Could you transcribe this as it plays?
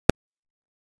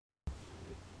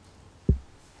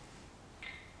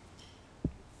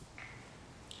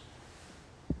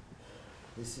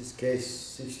This is case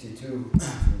 62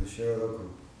 from the Shirloku.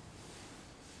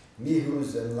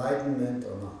 Mihu's enlightenment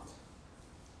or not?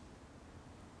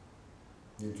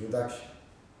 Introduction.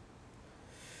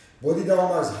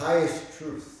 Bodhidharma's highest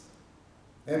truth,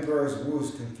 Emperor Wu's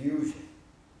confusion,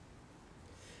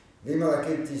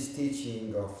 Vimalakirti's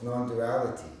teaching of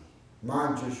non-duality,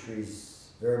 Manjushri's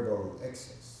verbal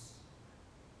excess.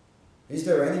 Is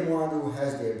there anyone who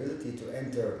has the ability to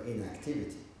enter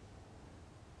inactivity?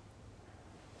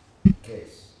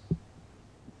 Case.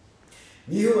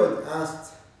 Mihu had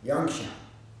asked Yangshan.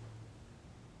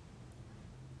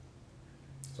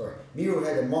 Mihu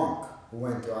had a monk who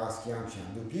went to ask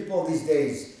Yangshan, do people these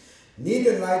days need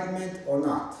enlightenment or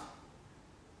not?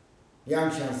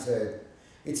 Yangshan said,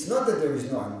 it's not that there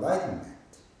is no enlightenment,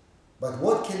 but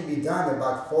what can be done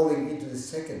about falling into the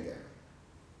secondary?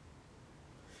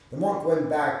 The monk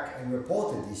went back and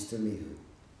reported this to Mihu.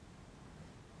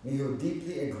 Mihu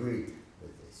deeply agreed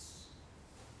with this.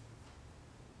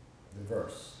 The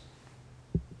verse.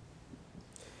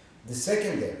 The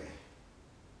secondary,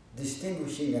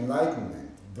 distinguishing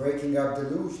enlightenment, breaking up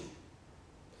delusion.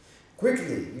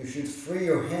 Quickly, you should free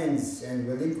your hands and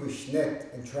relinquish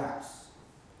net and traps.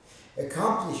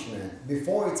 Accomplishment,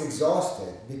 before it's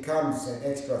exhausted, becomes an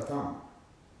extra thumb.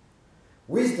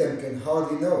 Wisdom can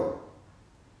hardly know,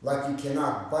 like you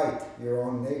cannot bite your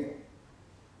own navel.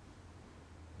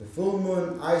 The full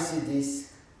moon icy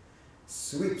disk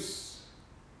sweeps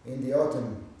in the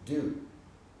autumn dew.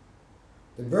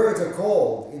 The birds are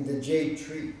cold in the jade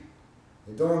tree.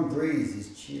 The dawn breeze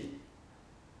is chill.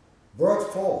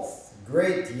 Brought forth,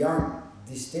 great young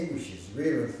distinguishes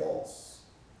real and false.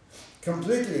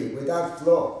 Completely without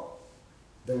flaw,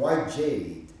 the white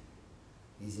jade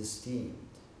is esteemed.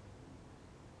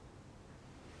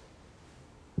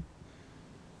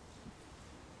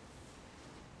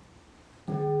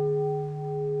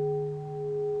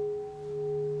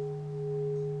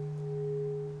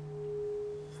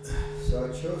 So I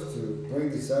chose to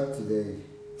bring this up today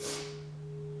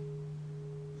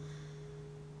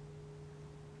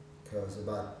because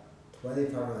about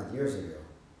 2,500 years ago,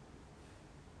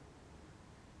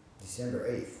 December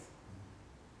 8th,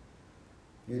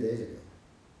 a few days ago,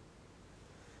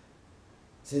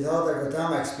 Siddhartha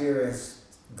Gautama experienced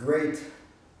great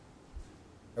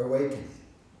awakening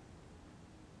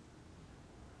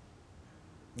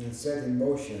and set in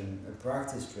motion a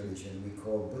practice tradition we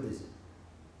call Buddhism.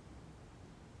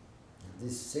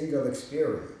 This single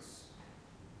experience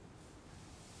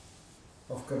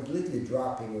of completely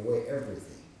dropping away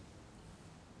everything,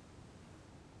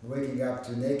 waking up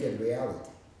to naked reality,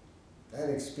 that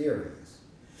experience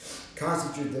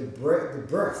constitutes the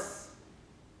birth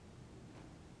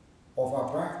of our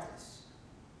practice.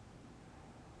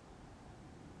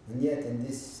 And yet in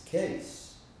this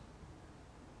case,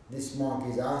 this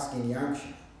monk is asking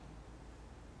Yangshan,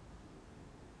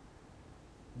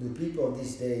 do people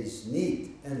these days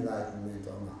need enlightenment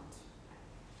or not?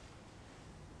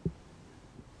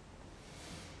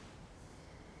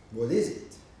 What is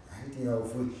it? Right? You know,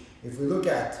 if we look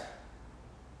at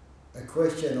a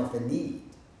question of a need,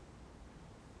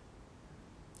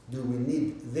 do we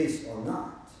need this or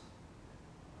not?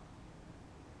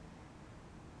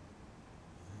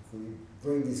 If we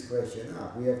bring this question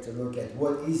up, we have to look at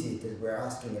what is it that we're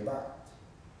asking about.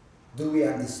 Do we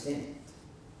understand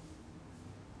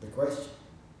the question?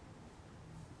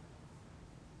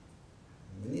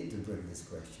 We need to bring this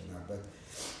question up, but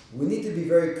we need to be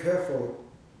very careful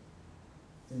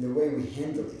in the way we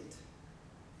handle it.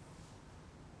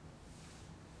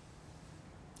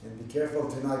 And be careful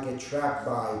to not get trapped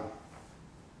by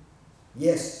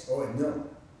yes or no.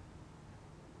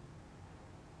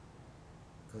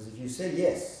 Because if you say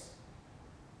yes,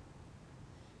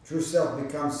 true self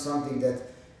becomes something that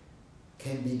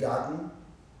can be gotten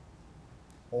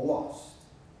or lost.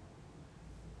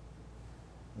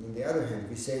 And on the other hand, if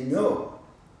we say no,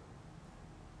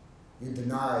 you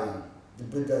deny the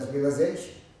Buddha's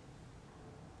realization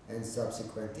and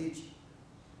subsequent teaching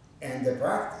and the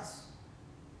practice.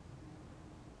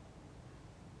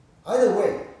 Either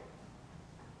way,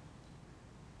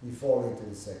 you fall into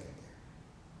the secondary.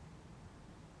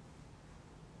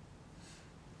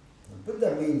 Now,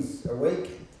 Buddha means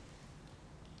awakened.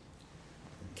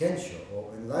 Kensho,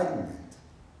 or enlightenment,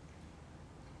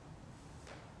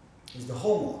 is the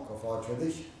hallmark of our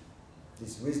tradition,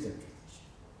 this wisdom tradition.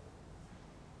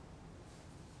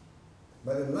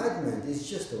 But enlightenment is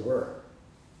just a word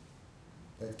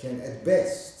that can at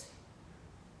best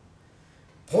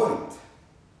point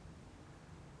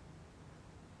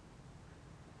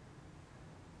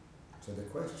So the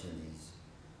question is,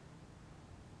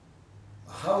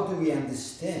 how do we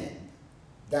understand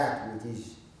that which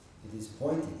it is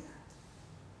pointing at.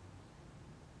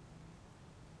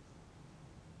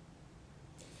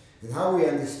 And how we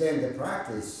understand the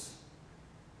practice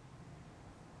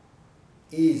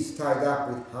is tied up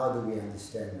with how do we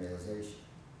understand realization.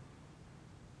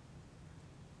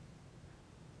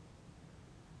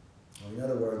 Or in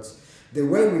other words, the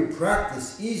way we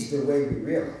practice is the way we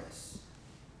realize.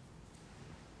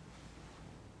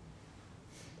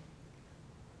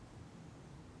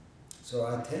 So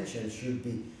our attention should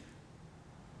be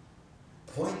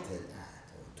pointed at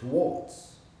or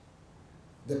towards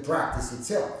the practice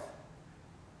itself.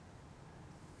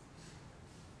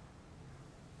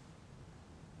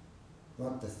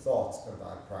 Not the thoughts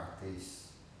about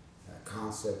practice,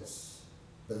 concepts,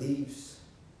 beliefs,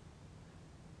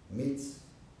 myths.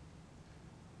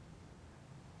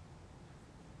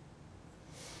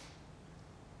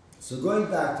 So going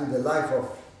back to the life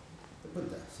of the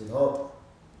Buddha, Siddhartha,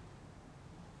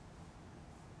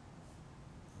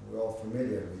 we're all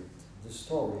familiar with the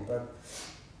story, but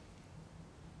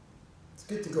it's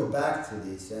good to go back to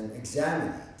this and examine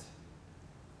it.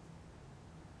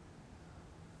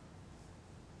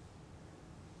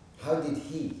 How did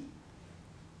he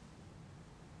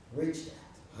reach that?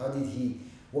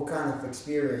 What kind of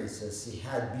experiences he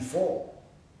had before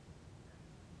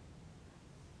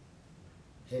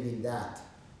having that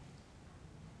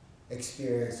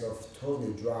experience of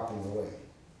totally dropping away,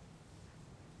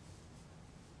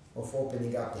 of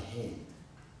opening up the hand.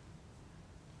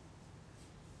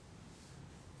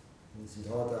 And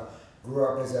Siddhartha grew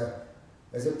up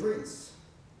as a prince,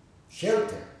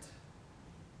 sheltered,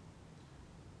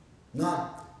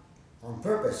 not on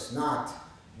purpose, not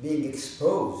being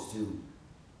exposed to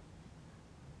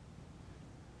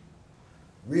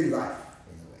real life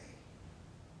in a way,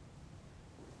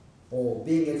 or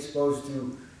being exposed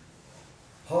to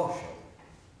partial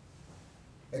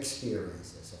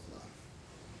experiences of life.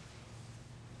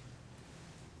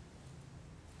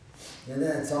 And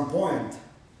then at some point,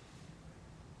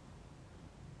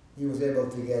 he was able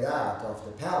to get out of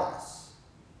the palace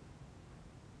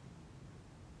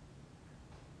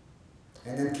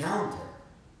and encounter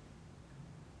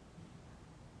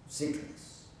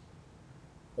sickness,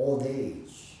 old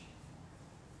age,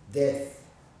 death,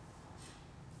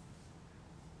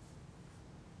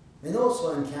 and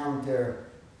also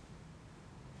encounter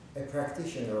a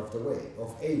practitioner of the way,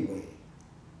 of a way,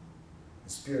 a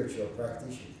spiritual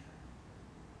practitioner.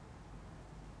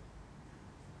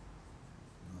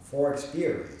 4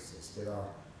 experiences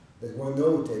that were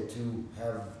noted to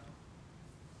have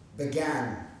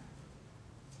began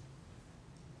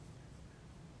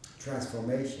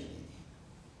transformation in him,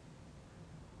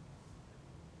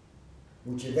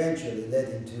 which eventually led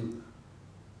him to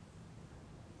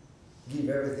give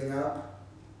everything up,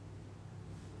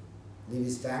 leave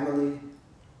his family,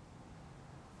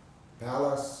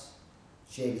 palace,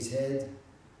 shave his head,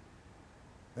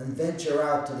 and venture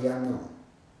out to the unknown.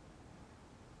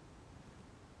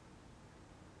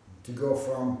 To go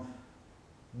from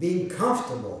being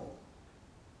comfortable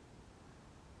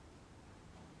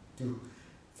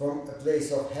from a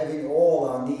place of having all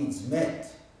our needs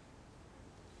met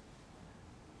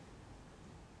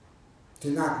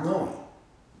to not knowing.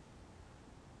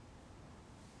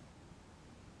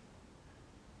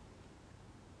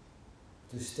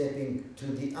 To stepping to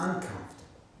the uncomfortable.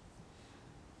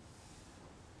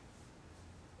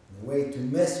 A way to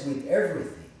mess with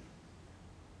everything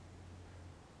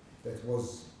that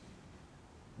was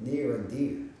near and dear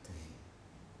to him.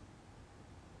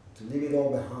 To leave it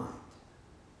all behind.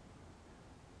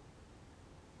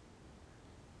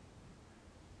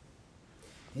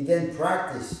 He then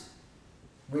practiced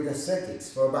with ascetics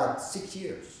for about 6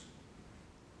 years.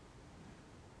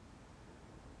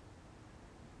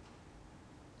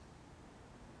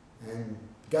 And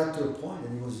got to a point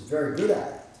and he was very good at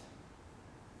it.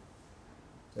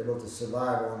 He was able to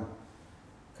survive on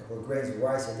a couple of grains of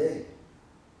rice a day.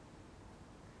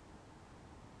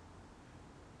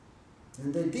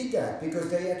 And they did that because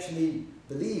they actually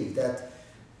believed that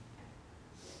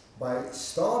by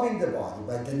starving the body,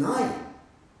 by denying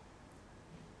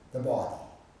the body,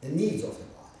 the needs of the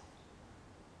body,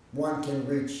 one can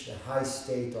reach a high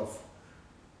state of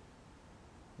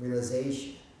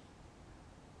realization,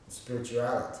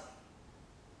 spirituality.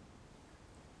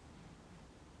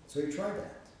 So he tried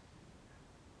that.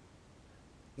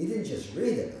 He didn't just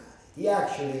read about it. He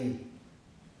actually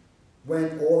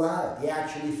went all out. He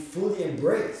actually fully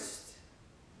embraced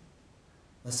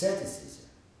asceticism.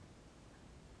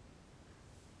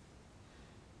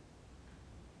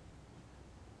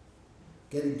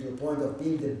 Getting to a point of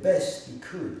being the best he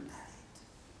could at it.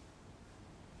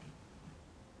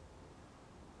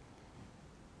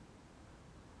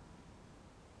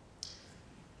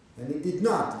 And it did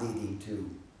not lead him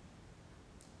to,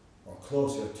 or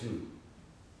closer to,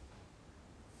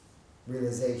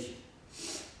 realization.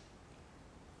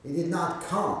 It did not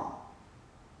calm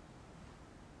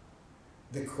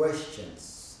the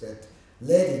questions that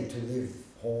led him to leave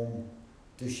home,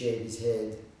 to shave his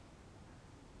head,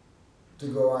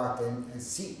 to go out and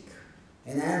seek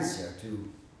an answer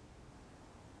to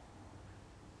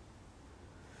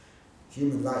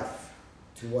human life,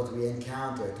 to what we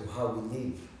encounter, to how we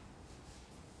live,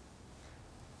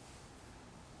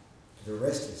 to the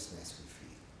restlessness we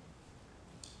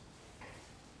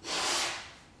feel.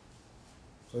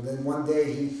 So then one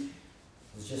day he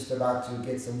was just about to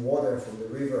get some water from the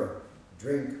river,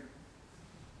 drink.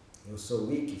 He was so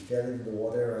weak he fell into the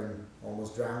water and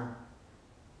almost drowned.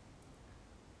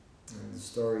 And the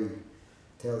story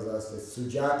tells us that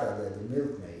Sujata, the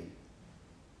milkmaid,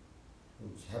 who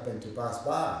happened to pass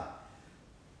by,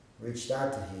 reached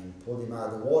out to him, pulled him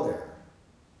out of the water,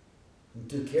 and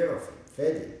took care of him,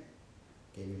 fed him,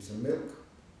 gave him some milk,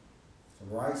 some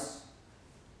rice.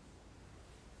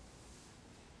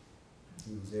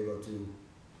 He was able to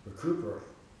recuperate.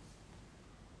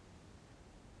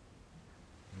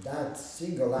 And that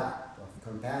single act of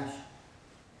compassion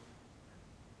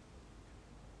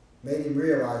made him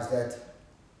realize that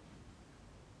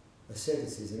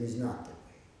asceticism is not the way.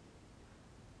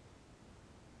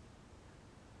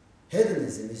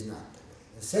 Hedonism is not the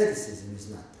way. Asceticism is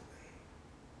not the way.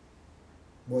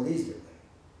 What is the way?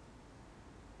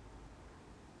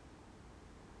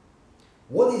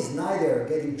 What is neither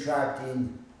getting trapped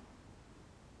in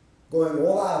going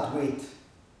all out with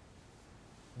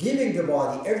giving the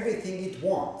body everything it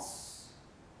wants,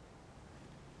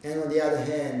 and on the other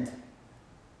hand,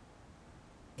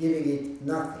 giving it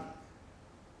nothing,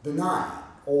 denying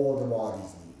all the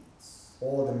body's needs,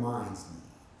 all the mind's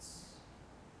needs.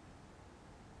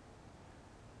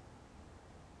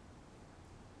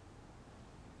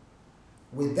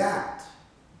 With that,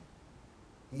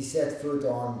 he set foot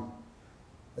on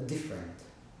a different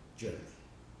journey.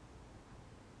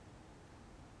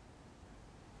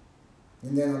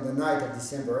 And then on the night of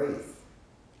December 8th,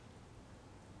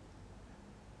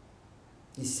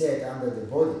 he sat under the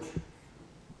Bodhi tree.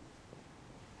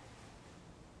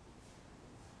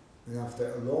 And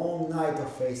after a long night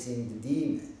of facing the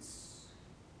demons,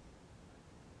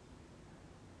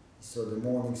 he saw the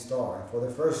morning star, and for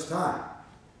the first time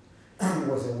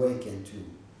was awakened to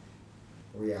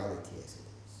reality as it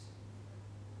is.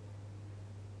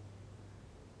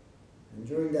 And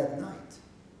during that night,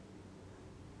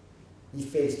 he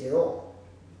faced it all.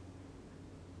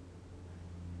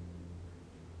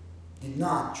 Did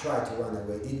not try to run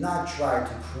away, did not try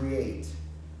to create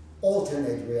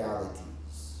alternate realities.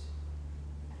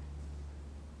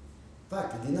 In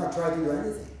fact, he did not try to do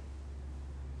anything.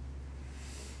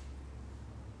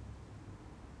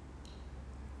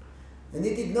 And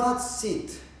he did not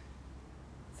sit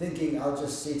thinking, I'll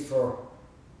just sit for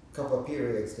a couple of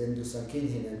periods, then do some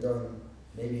kinhin, and then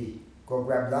maybe go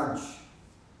grab lunch.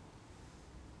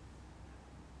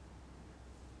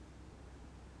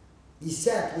 He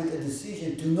sat with a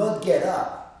decision to not get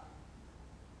up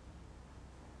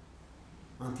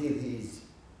until he is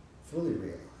fully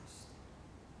realized.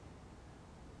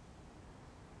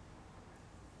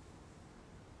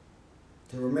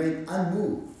 To remain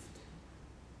unmoved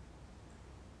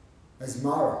as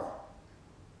Mara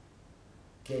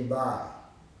came by,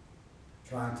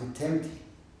 trying to tempt him,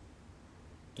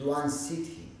 to unseat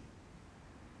him.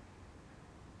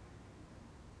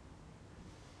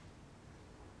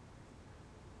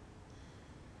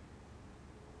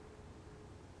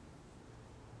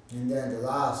 And then the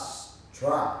last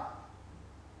trial,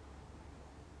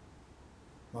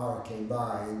 Mara came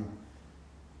by, and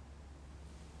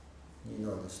you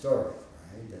know the story,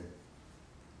 right? That,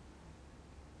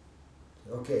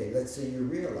 okay, let's say you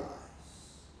realize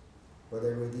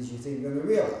whatever it is you think you're going to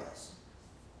realize.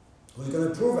 Who's going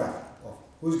to prove it? Or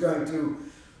who's going to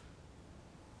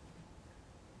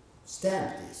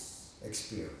stamp this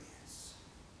experience?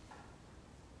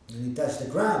 And he touched the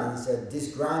ground and he said,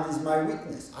 this ground is my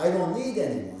witness. I don't need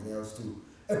anyone else to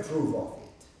approve of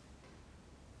it.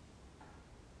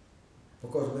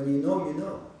 Because when you know, you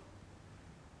know.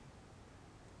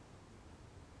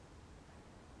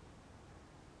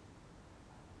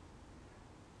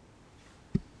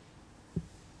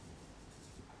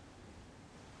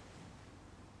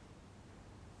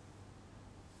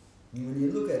 And when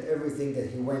you look at everything that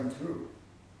he went through,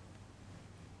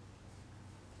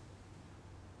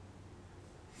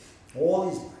 all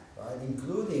his life, right,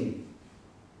 including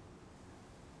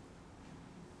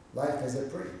life as a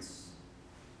prince,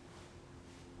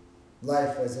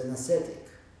 life as an ascetic,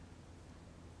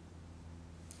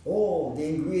 All the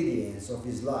ingredients of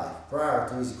his life prior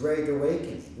to his great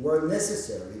awakening were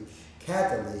necessary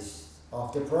catalysts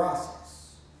of the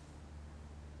process.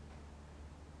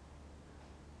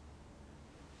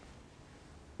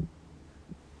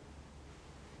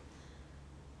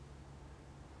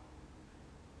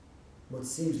 What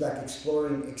seems like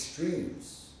exploring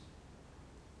extremes.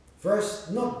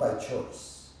 First, not by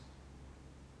choice.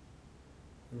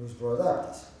 He was brought up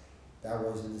this way. That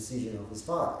was the decision of his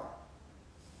father.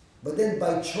 But then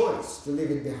by choice to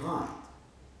leave it behind.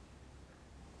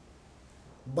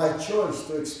 By choice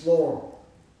to explore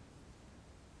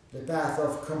the path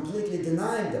of completely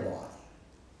denying the body.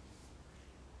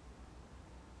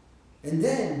 And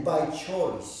then by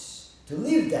choice to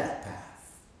leave that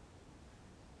path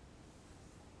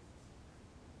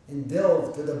and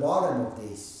delve to the bottom of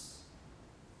this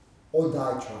or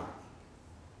die trying.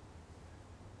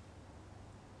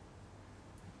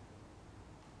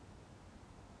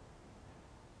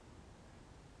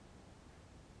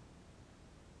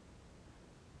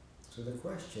 So the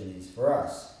question is for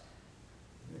us,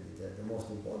 really the most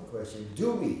important question,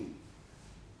 do we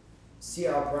see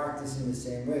our practice in the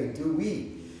same way? Do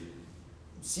we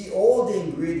see all the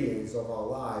ingredients of our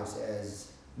lives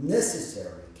as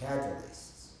necessary catalysts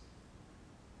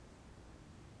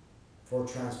for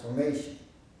transformation,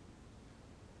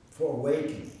 for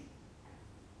awakening,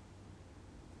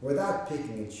 without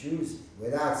picking and choosing,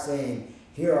 without saying,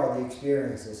 here are the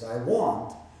experiences I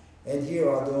want, and here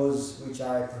are those which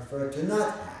I prefer to not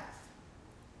have.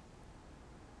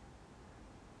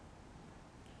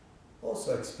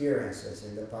 Also experiences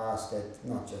in the past that,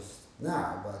 not just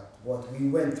now, but what we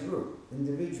went through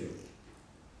individually,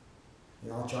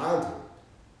 in our childhood,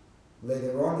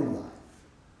 later on in life.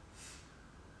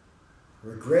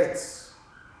 Regrets,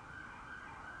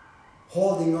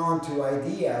 holding on to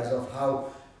ideas of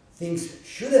how things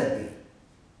should have been.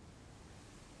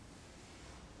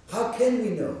 How can we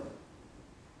know?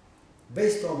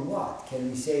 Based on what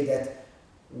can we say that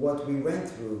what we went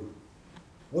through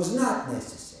was not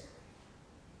necessary?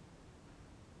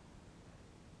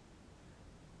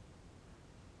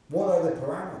 What are the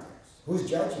parameters? Who's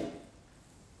judging?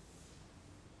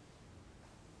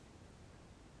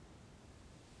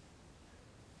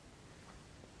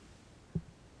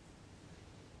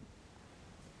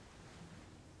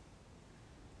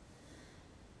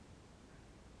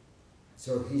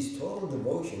 So his total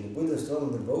devotion, the Buddha's total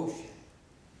devotion,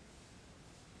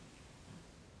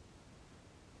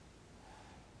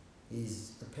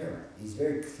 is apparent, is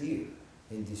very clear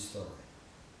in this story.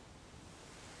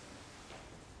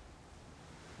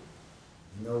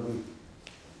 You know,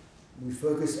 we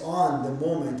focus on the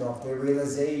moment of the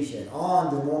realization,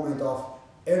 on the moment of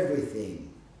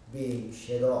everything being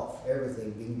shed off,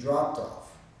 everything being dropped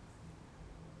off.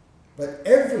 But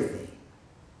everything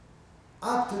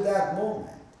up to that moment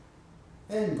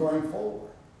and going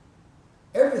forward,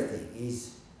 everything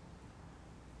is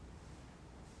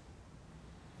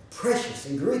a precious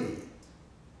ingredient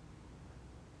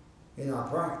in our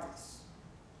practice.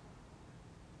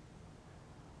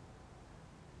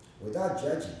 Without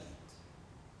judging it,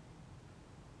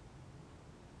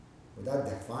 without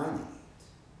defining it.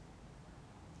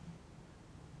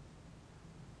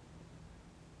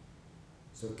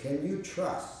 So can you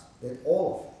trust that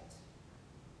all of it,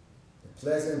 the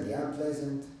pleasant, the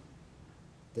unpleasant,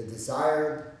 the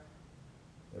desired,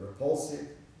 the repulsive,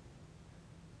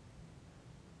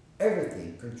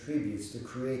 everything contributes to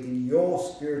creating your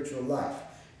spiritual life,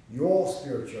 your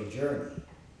spiritual journey.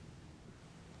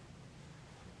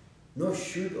 No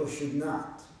should or should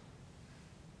not,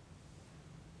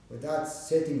 without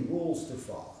setting rules to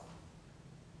follow,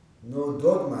 no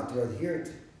dogma to adhere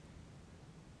to,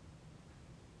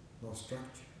 no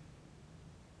structure.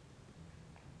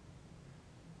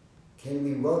 Can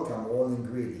we welcome all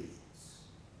ingredients?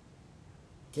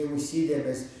 Can we see them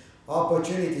as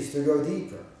opportunities to go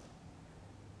deeper?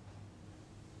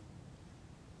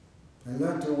 And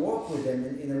learn to walk with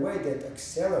them in a way that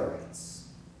accelerates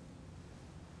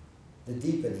the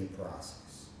deepening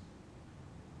process.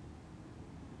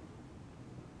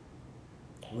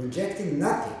 Rejecting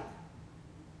nothing,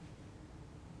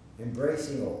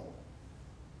 embracing all.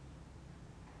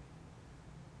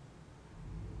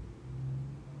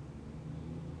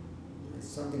 It's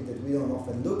something that we don't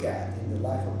often look at in the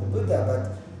life of the Buddha,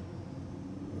 but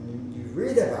when you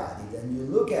read about it and you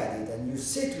look at it and you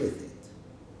sit with it,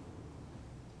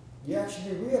 you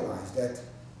actually realize that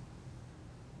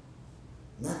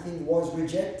nothing was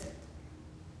rejected.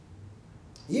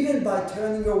 Even by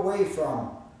turning away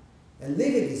from and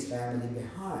leaving his family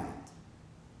behind,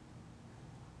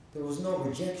 there was no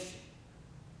rejection.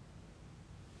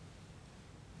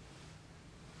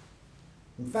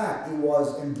 In fact, he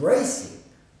was embracing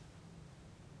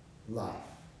life.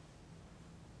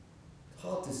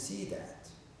 How to see that?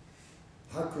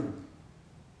 How could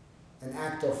an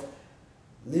act of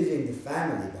leaving the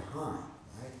family behind,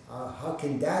 right? How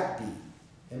can that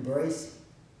be embracing?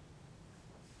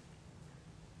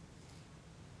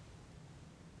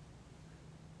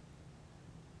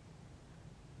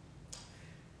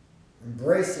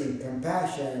 Embracing,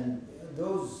 compassion,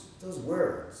 those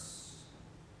words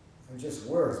are just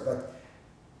words, but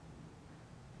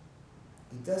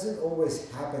it doesn't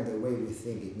always happen the way we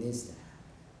think it needs to happen.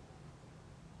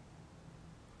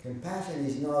 Compassion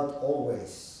is not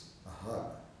always a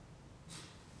hug.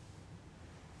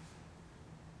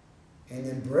 And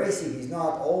embracing is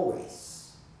not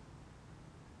always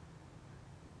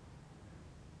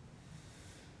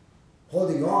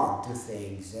holding on to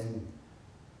things and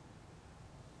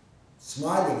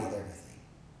smiling at everything.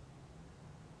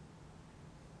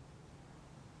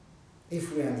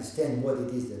 If we understand what it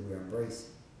is that we're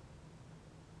embracing,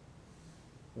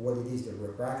 what it is that we're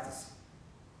practicing.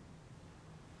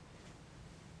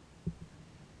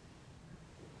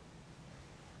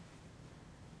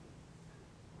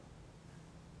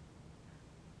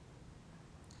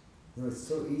 You know, it's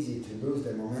so easy to lose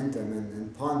the momentum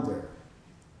and ponder,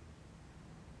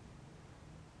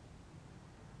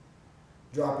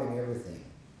 dropping everything,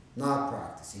 not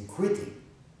practicing, quitting.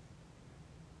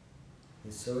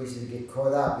 It's so easy to get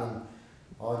caught up in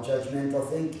our judgmental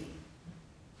thinking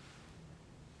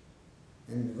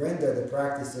and render the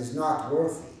practice as not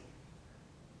worthy.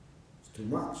 It's too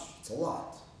much, it's a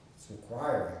lot,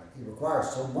 it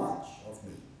requires so much of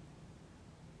me.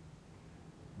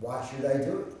 Why should I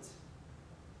do it?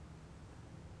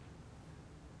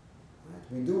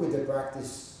 Right? We do with the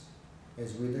practice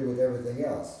as we do with everything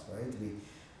else, right? We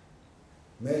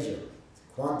measure it,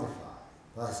 quantify,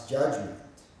 pass judgment.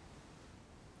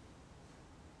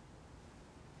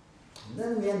 And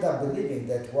then we end up believing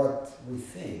that what we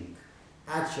think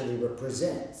actually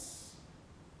represents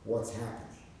what's happening.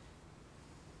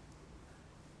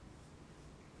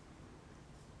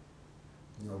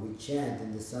 You know, we chant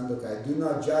in the Sandokai, do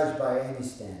not judge by any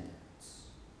standards.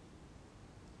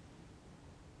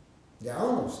 There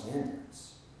are no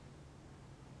standards.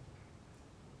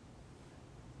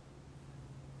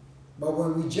 But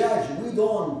when we judge, we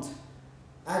don't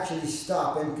actually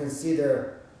stop and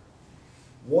consider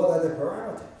what are the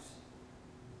parameters.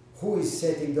 Who is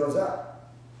setting those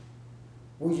up?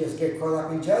 We just get caught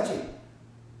up in judging.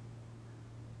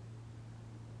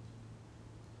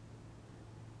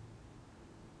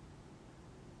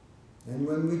 And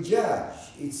when we judge,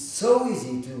 it's so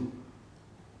easy to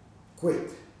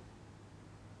quit.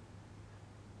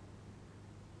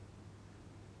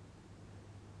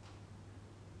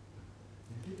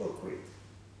 And people quit.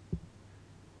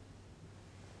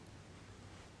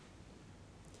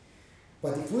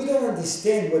 But if we don't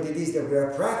understand what it is that we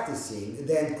are practicing,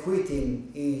 then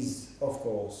quitting is, of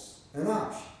course, an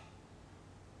option.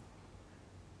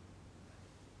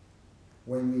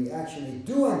 When we actually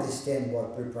do understand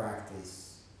what we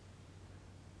practice,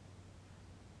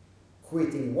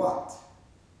 quitting what?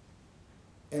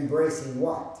 Embracing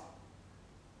what?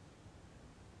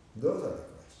 Those are the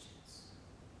questions.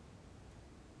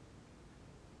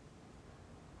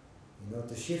 You know,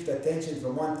 to shift attention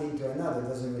from one thing to another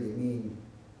doesn't really mean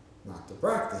not to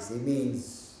practice. It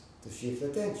means to shift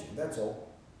attention, that's all.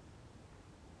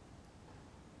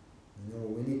 You know,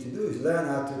 what we need to do is learn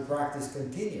how to practice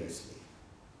continuously.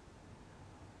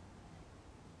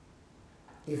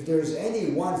 If there's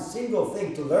any one single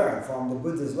thing to learn from the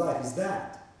Buddha's life, is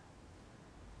that.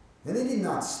 And he did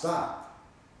not stop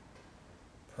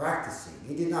practicing.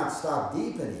 He did not stop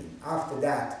deepening after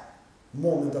that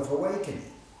moment of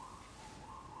awakening.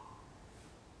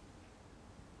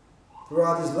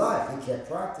 Throughout his life, he kept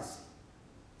practicing.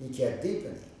 He kept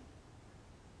deepening.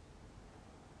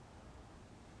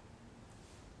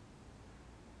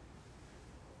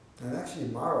 And actually,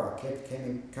 Mara kept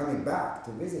coming back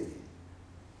to visit him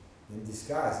in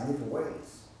disguise, in different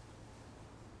ways,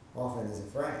 often as a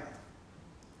friend,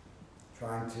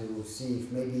 trying to see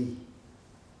if maybe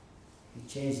he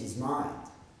changed his mind.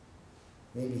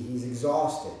 Maybe he's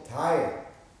exhausted, tired.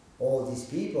 All these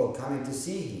people coming to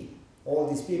see him, all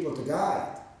these people to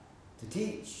guide, to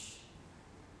teach.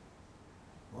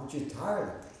 Aren't you tired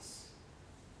of this?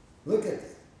 Look at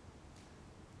them.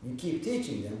 You keep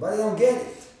teaching them, but they don't get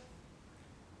it.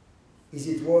 Is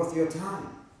it worth your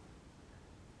time?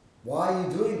 Why are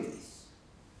you doing this?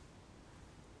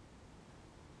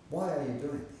 Why are you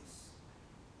doing this?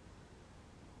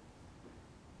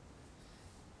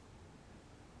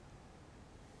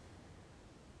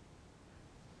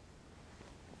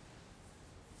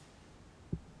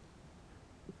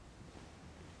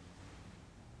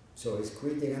 So it's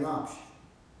creating an option.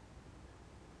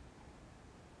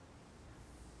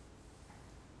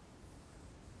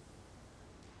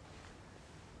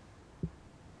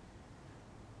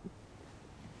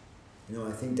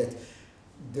 I think that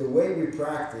the way we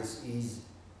practice is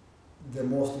the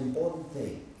most important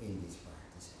thing in this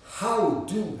practice. How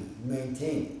do we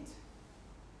maintain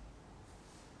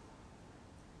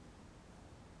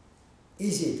it?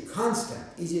 Is it constant?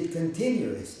 Is it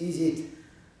continuous? Is it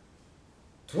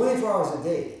 24 hours a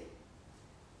day?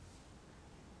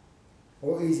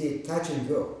 Or is it touch and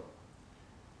go?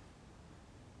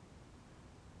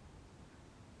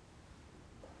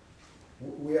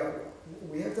 We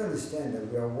have to understand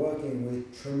that we are working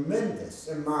with tremendous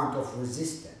amount of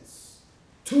resistance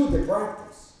to the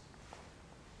practice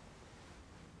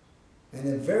and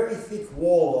a very thick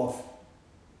wall of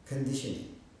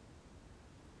conditioning.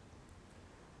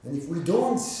 And if we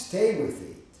don't stay with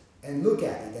it and look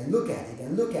at it and look at it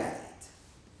and look at it,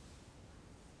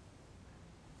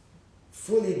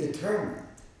 fully determined,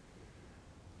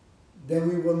 then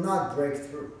we will not break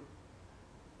through.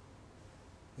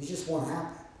 It just won't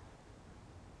happen.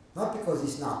 Not because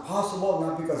it's not possible,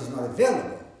 not because it's not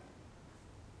available.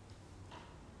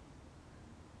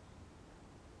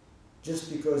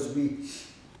 Just because we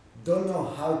don't know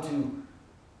how to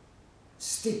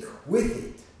stick with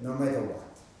it no matter what.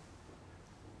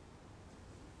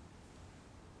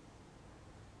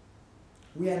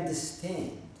 We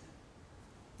understand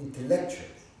intellectually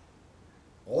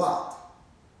a lot.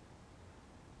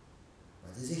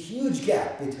 But there's a huge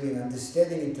gap between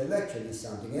understanding intellectually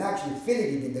something and actually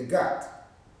feeling it in the gut.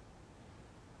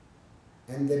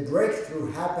 And the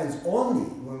breakthrough happens only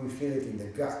when we feel it in the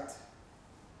gut.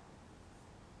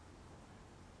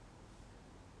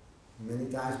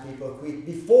 Many times people quit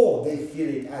before they feel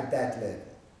it at that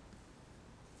level.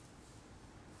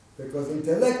 Because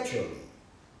intellectually,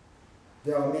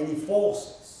 there are many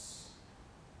forces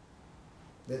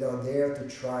that are there to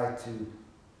try to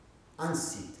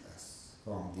unseat us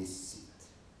from this seat.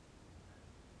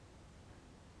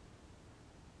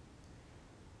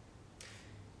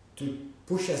 To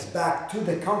push us back to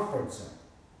the comfort zone.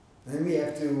 And we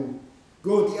have to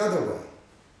go the other way,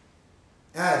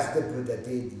 as the Buddha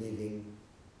did, leaving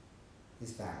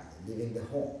his family, leaving the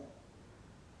home.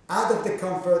 Out of the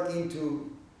comfort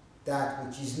into that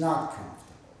which is not comfortable,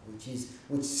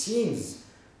 which seems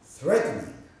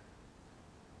threatening.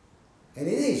 And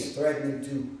it is threatening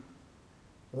to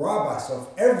rob us of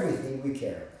everything we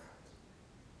care about.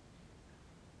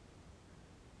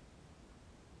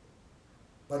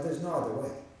 But there's no other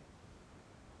way.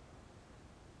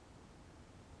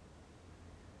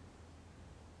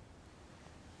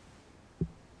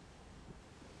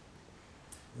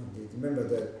 Remember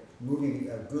the movie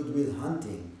Good Will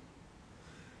Hunting?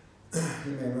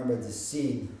 You may remember the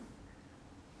scene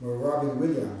where Robin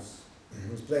Williams,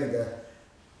 who's playing the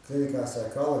clinical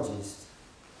psychologist,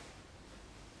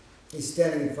 is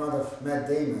standing in front of Matt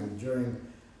Damon during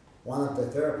one of the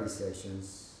therapy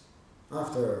sessions,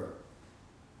 after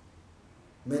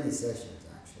many sessions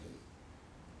actually,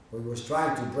 where he was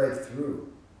trying to break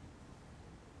through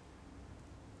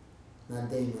Matt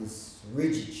Damon's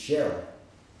rigid shell.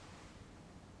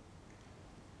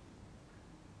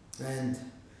 And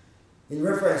in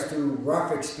reference to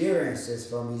rough experiences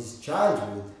from his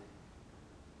childhood,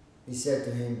 he said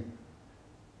to him,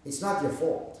 "It's not your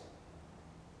fault."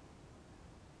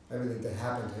 Everything that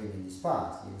happened to him in his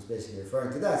past, he was basically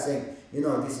referring to that, saying,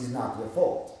 this is not your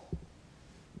fault.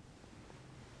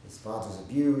 His father's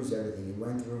abuse, everything he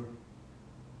went through.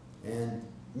 And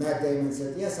Matt Damon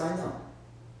said, "Yes, I know."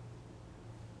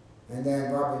 And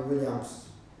then Robin Williams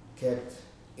kept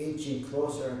inching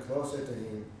closer and closer to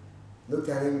him, looked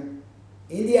at him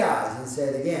in the eyes and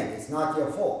said again, "It's not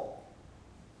your fault."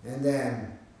 And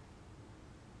then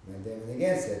Matt Damon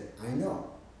again said, "I know."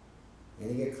 And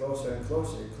he get closer and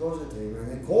closer and closer to him and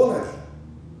then cornered him.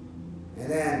 And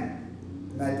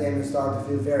then Matt Damon started to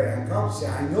feel very uncomfortable. He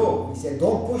said, "I know." He said,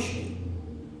 "Don't push me."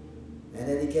 And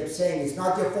then he kept saying, "It's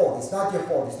not your fault, it's not your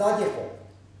fault, it's not your fault."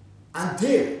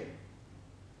 Until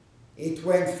it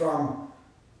went from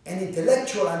an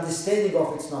intellectual understanding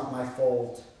of "it's not my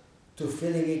fault" to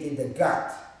feeling it in the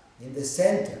gut, in the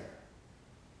center.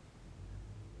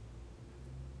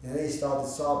 And then he started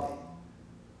sobbing.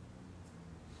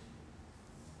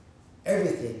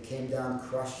 Everything came down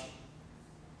crushing.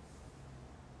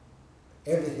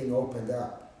 Everything opened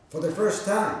up for the first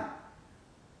time.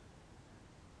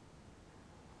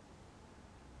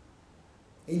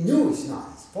 He knew it's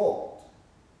not his fault,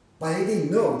 but he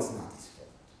didn't know it's not his fault.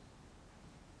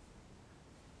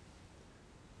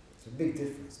 It's a big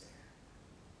difference there.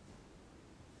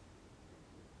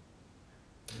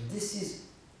 And this is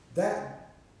that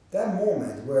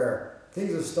moment where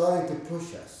things are starting to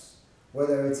push us,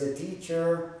 whether it's a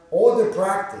teacher or the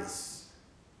practice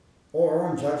or our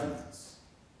own judgments.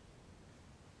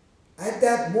 At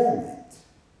that moment,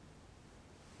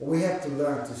 we have to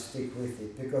learn to stick with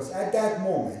it, because at that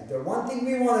moment, the one thing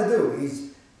we want to do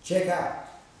is check out.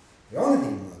 The only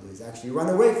thing we want to do is actually run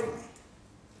away from it,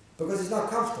 because it's not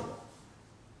comfortable.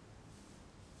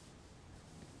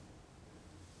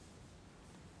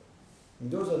 And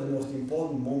those are the most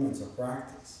important moments of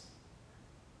practice.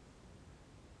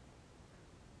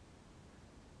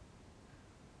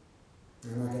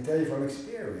 And I can tell you from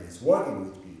experience, working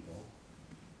with people,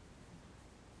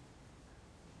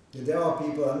 that there are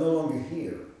people who are no longer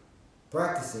here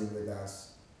practicing with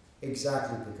us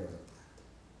exactly because of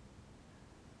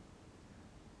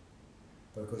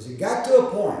that. Because it got to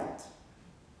a point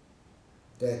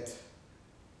that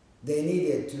they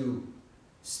needed to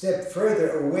step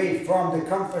further away from the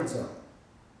comfort zone.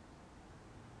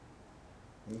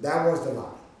 And that was the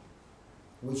line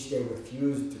which they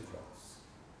refused to cross.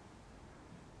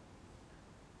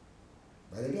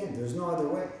 But again, there's no other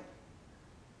way.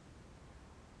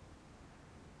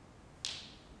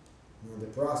 The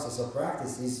process of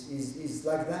practice is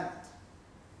like that.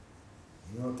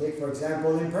 Take for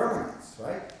example impermanence,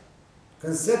 right?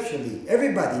 Conceptually,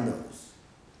 everybody knows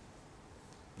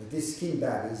that this skin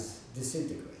bag is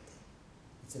disintegrating.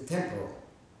 It's a temporal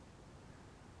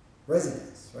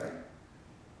residence, right?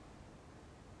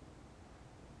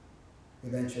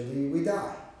 Eventually we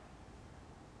die.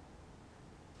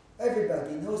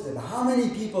 Everybody knows that. But how many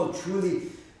people truly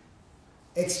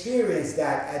experience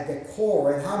that at the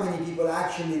core, and how many people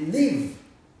actually live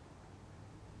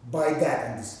by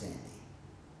that understanding?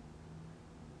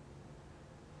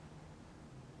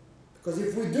 Because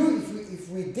if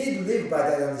we did live by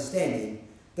that understanding,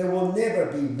 there will never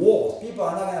be wars. People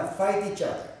are not going to fight each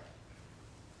other.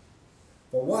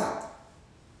 For what?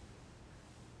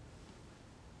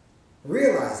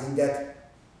 Realizing that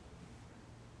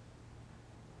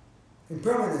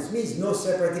impermanence means no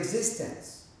separate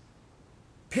existence.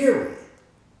 Period.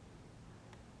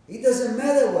 It doesn't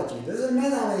matter what it doesn't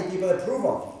matter how many people approve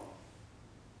of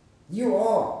you. You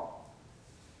are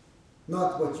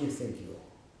not what you think you are.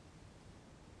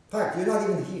 In fact, you're not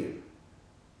even here.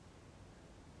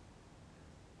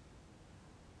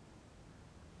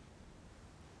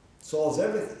 Solves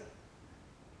everything.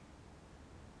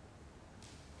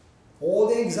 All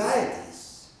the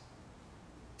anxieties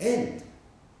end.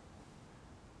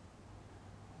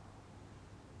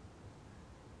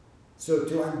 So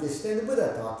to understand, the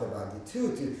Buddha talked about it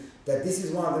too, that this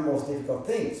is one of the most difficult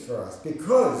things for us,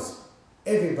 because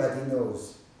everybody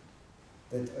knows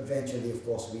that eventually, of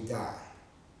course, we die.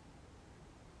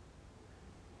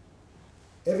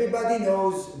 Everybody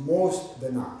knows most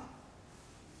deny.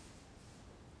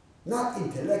 Not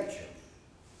intellectually,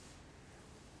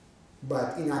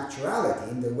 but in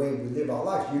actuality, in the way we live our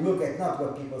lives. You look at not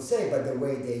what people say, but the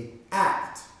way they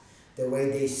act, the way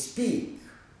they speak.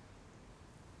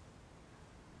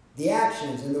 The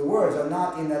actions and the words are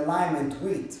not in alignment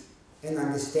with an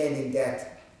understanding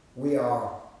that we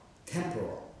are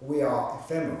temporal, we are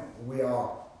ephemeral, we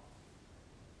are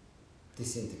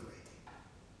disintegrating.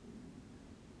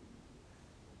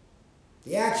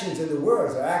 The actions and the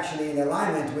words are actually in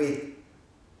alignment with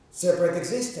separate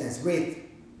existence, with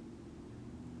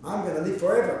I'm going to live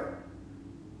forever.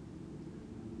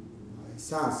 It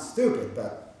sounds stupid,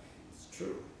 but it's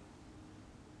true.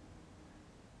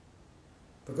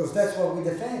 Because that's what we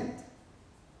defend.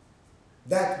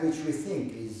 That which we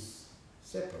think is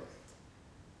separate.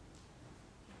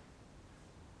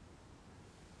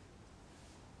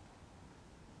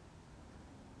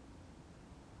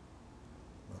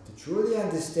 But to truly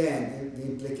understand the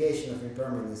implication of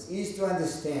impermanence is to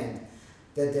understand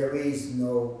that there is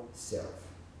no self.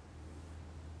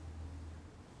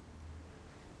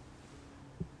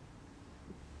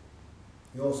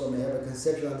 You also may have a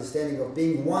conceptual understanding of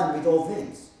being one with all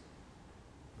things.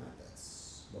 Right?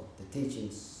 That's what the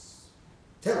teachings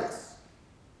tell us.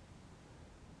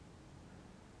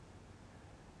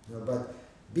 But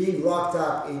being locked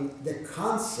up in the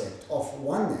concept of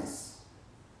oneness,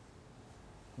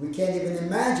 we can't even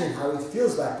imagine how it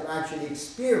feels like to actually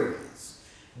experience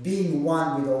being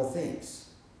one with all things.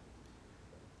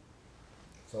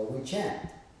 So we chant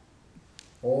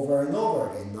over and over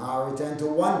again, now return to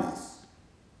oneness.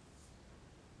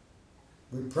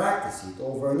 We practice it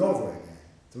over and over again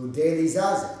through daily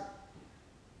zazen.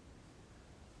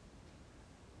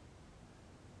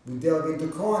 We delve into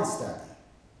koan study,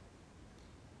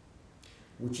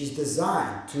 which is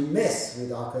designed to mess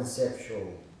with our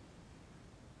conceptual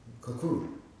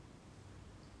cocoon.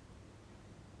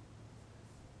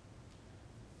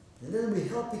 And then we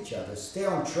help each other stay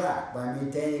on track by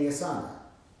maintaining a sangha.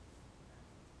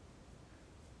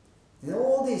 And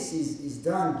all this is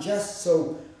done just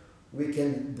so we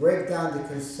can break down the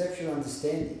conceptual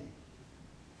understanding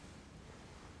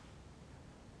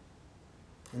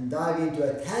and dive into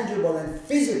a tangible and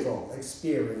physical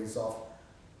experience of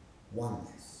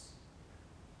oneness,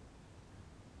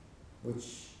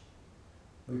 which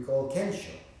we call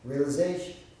kensho,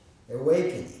 realization,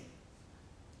 awakening.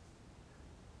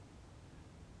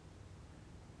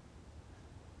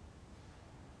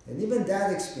 And even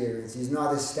that experience is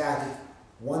not a static,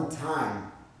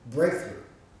 one-time breakthrough.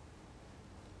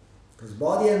 Because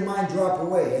body and mind drop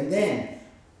away, and then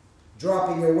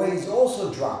dropping away is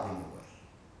also dropping away.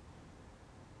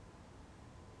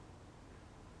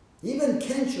 Even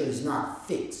kensho is not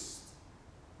fixed.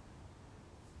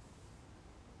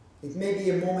 It may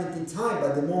be a moment in time,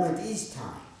 but the moment is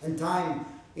time, and time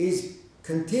is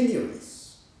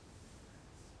continuous.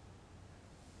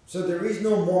 So there is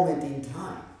no moment in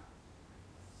time.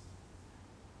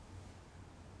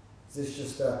 This is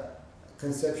just a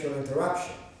conceptual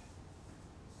interruption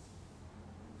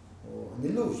or an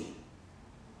illusion.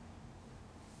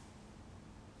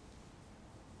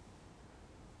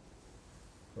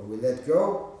 So we let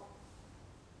go,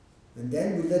 and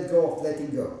then we let go of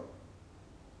letting go.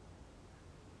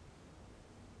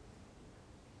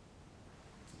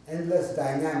 Endless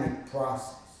dynamic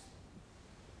process.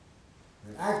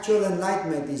 And actual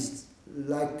enlightenment is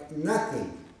like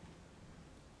nothing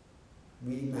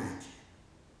we imagine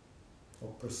or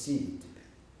perceive it to be.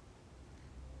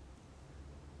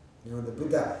 You know, the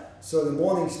Buddha saw the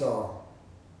morning star.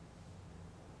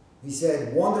 He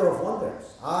said, "Wonder of wonders,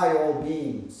 I, all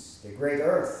beings, the great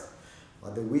earth, are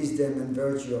the wisdom and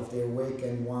virtue of the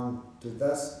awakened one to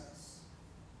thusness."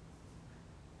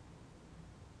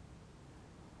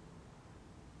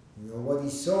 You know, what he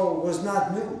saw was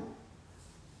not new.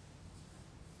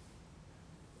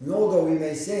 And although we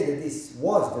may say that this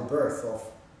was the birth of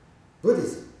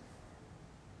Buddhism,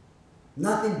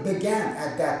 nothing began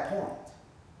at that point.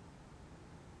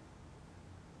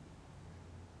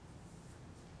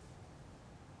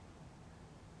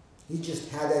 He just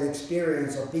had an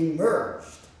experience of being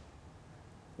merged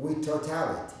with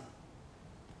totality.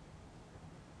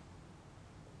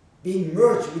 Being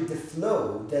merged with the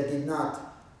flow that did not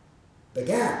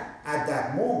begin at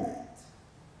that moment.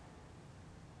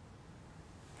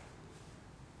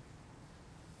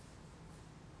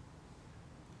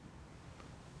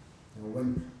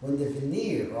 When the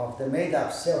veneer of the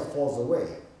made-up self falls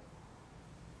away,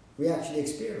 we actually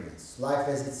experience life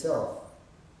as itself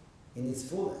in its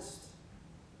fullest.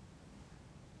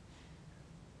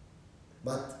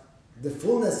 But the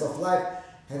fullness of life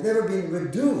has never been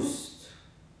reduced,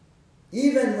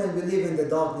 even when we live in the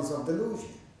darkness of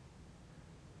delusion.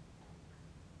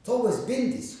 It's always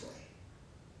been this way.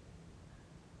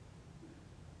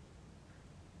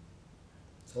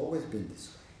 It's always been this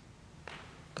way.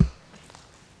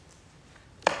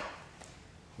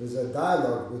 There's a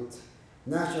dialogue with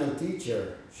national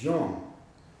teacher Jean,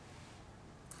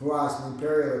 who asked an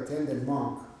imperial attendant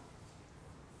monk,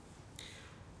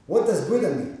 "What does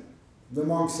Buddha mean?" The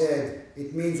monk said,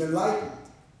 "It means enlightened."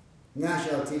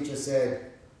 National teacher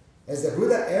said, "Has the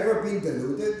Buddha ever been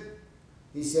deluded?"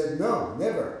 He said, "No,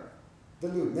 never.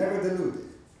 Never deluded."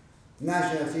 The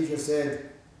national teacher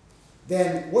said,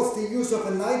 "Then what's the use of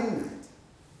enlightenment?"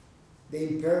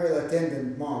 The imperial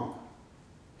attendant monk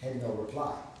had no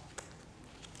reply.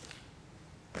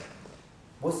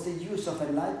 What's the use of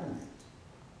enlightenment?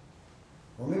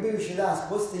 Or maybe we should ask,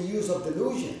 what's the use of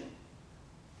delusion?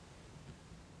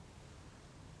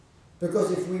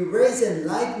 Because if we raise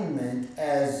enlightenment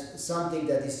as something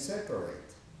that is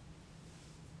separate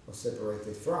or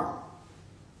separated from,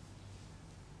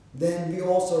 then we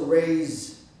also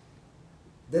raise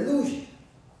delusion.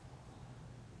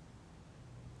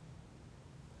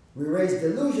 We raise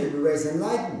delusion, we raise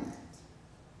enlightenment,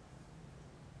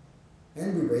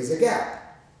 and we raise a gap.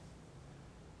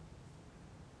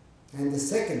 And the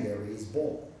secondary is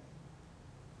born.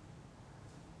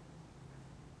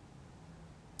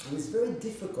 And it's very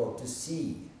difficult to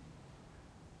see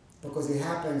because it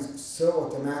happens so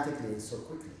automatically and so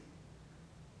quickly.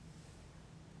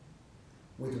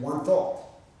 With one thought.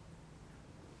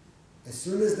 As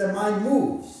soon as the mind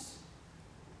moves,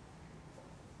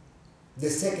 the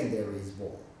secondary is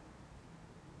born.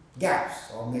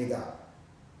 Gaps are made up.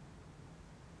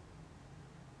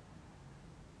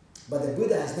 But the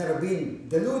Buddha has never been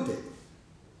deluded.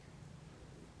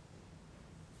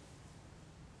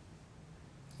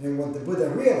 And what the Buddha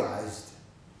realized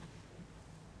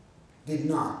did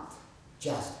not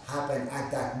just happen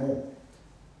at that moment.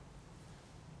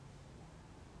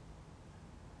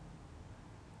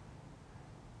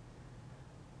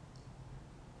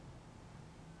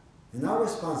 And our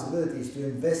responsibility is to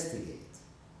investigate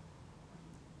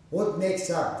what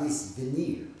makes up this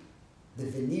veneer, the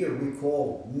veneer we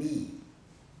call me.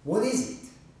 What is it?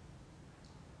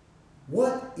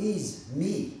 What is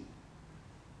me?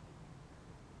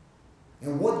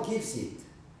 And what gives it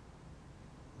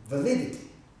validity?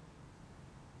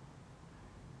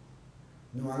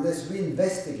 No, unless we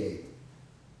investigate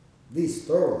this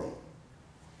thoroughly,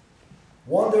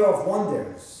 wonder of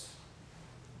wonders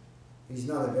is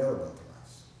not available to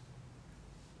us.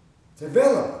 It's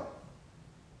available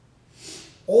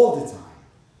all the time,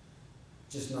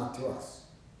 just not to us.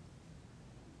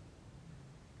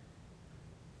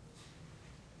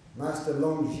 Master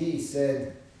Longji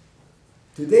said,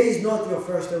 "Today is not your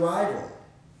first arrival.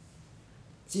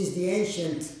 Since the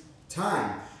ancient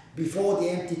time, before the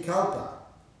empty kalpa,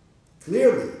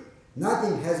 clearly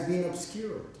nothing has been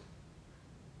obscured.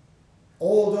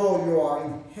 Although you are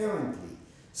inherently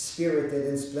spirited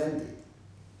and splendid,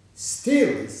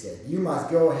 still," he said, "you must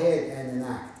go ahead and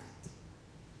enact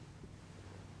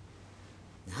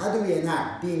it." How do we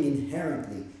enact being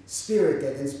inherently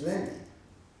spirited and splendid?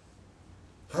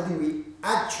 How do we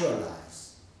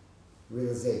actualize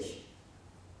realization?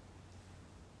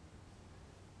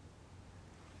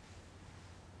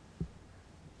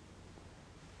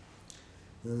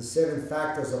 The 7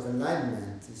 factors of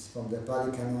enlightenment is from the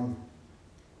Pali Canon.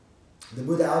 The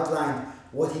Buddha outlined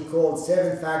what he called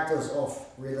 7 factors of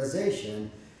realization.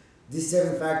 These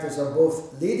 7 factors are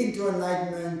both leading to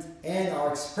enlightenment and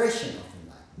our expression of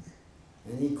enlightenment.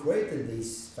 And he equated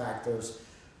these factors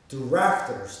to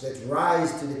rafters that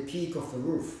rise to the peak of the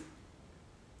roof.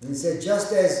 And he said,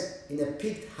 just as in a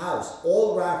peaked house,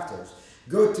 all rafters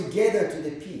go together to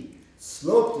the peak,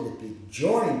 slope to the peak,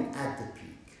 join at the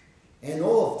peak, and in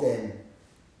all of them,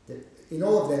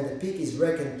 the peak is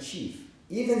reckoned chief.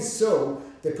 Even so,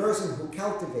 the person who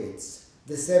cultivates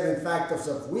the 7 factors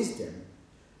of wisdom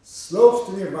slopes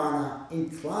to nirvana,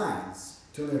 inclines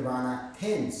to nirvana,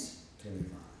 tends to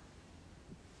nirvana.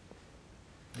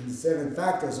 And the 7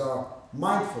 factors are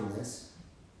mindfulness,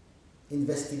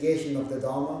 investigation of the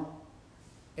Dharma,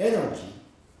 energy,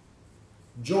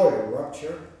 joy or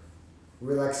rapture,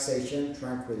 relaxation,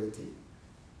 tranquility,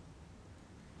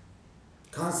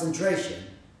 concentration,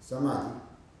 samadhi,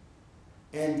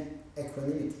 and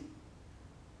equanimity.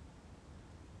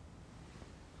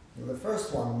 And the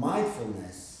first one,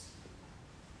 mindfulness,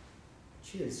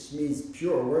 which means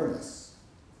pure awareness,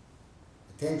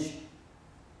 attention.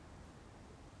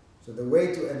 So the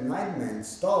way to enlightenment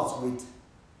starts with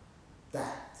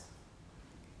that,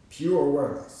 pure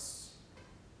awareness.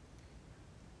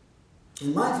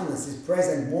 And mindfulness is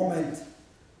present moment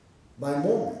by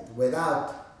moment,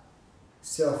 without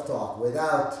self-talk,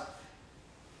 without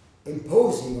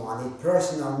imposing on it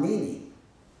personal meaning.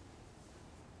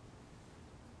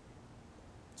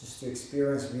 Just to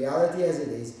experience reality as it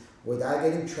is without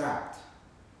getting trapped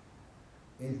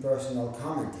in personal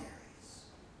commentaries.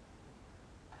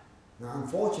 Now,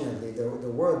 unfortunately, the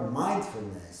word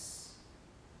mindfulness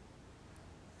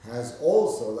has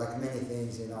also, like many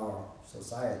things in our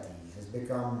society, has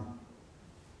become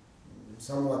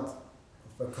somewhat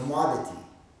of a commodity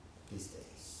these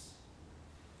days.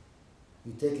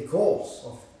 You take a course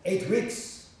of 8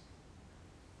 weeks,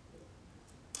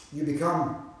 you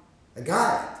become a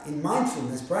guide in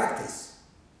mindfulness practice.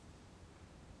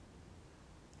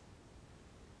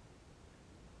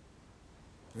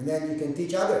 And then you can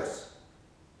teach others.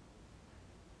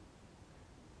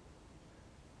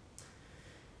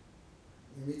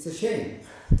 And it's a shame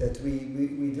that we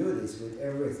do this with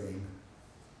everything.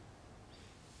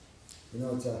 You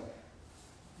know,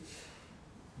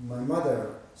 my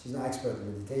mother, she's not expert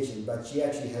in meditation, but she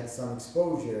actually had some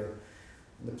exposure.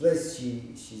 The place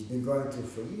she's been going to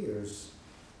for years,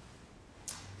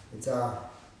 it's a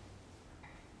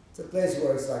place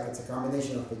where it's a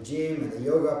combination of a gym and a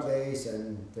yoga place,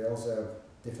 and they also have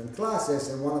different classes,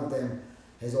 and one of them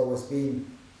has always been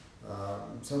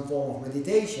some form of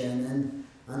meditation. And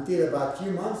until about a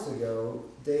few months ago,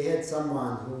 they had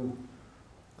someone who,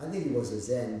 I think he was a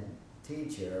Zen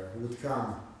teacher, who would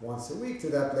come once a week to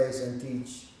that place and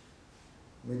teach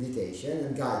meditation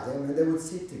and guide them, and they would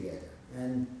sit together.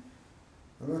 And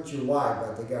I'm not sure why,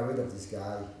 but they got rid of this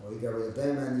guy, or he got rid of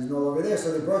them, and he's no longer there,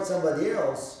 so they brought somebody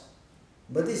else.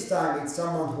 But this time it's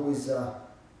someone who is a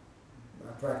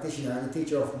practitioner and a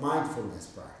teacher of mindfulness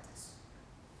practice.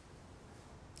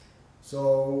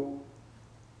 So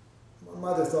my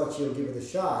mother thought she'll give it a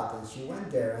shot, and she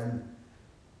went there,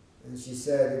 and she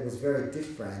said it was very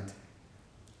different.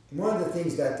 One of the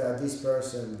things that this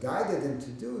person guided them to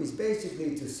do is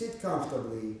basically to sit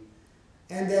comfortably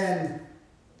and then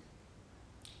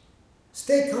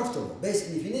Stay comfortable.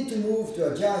 Basically, if you need to move,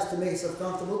 to adjust, to make yourself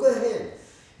comfortable, go ahead.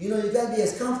 You know, you got to be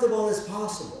as comfortable as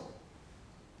possible.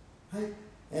 Right?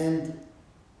 And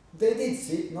they did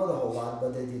sit, not a whole lot,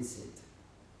 but they did sit.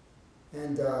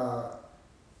 And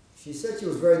she said she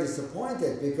was very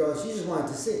disappointed because she just wanted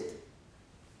to sit.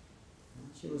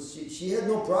 She had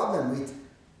no problem with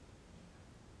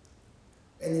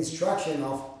an instruction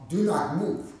of do not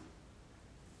move,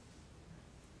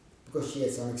 because she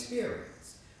had some experience.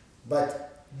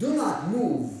 But do not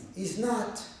move is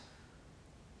not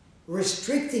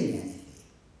restricting anything,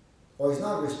 or is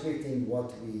not restricting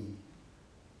what we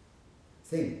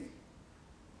think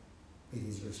it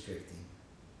is restricting.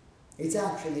 It's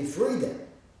actually freedom.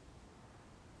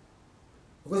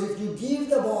 Because if you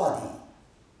give the body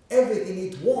everything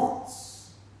it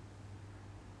wants,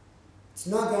 it's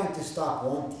not going to stop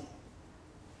wanting.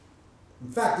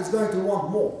 In fact, it's going to want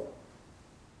more.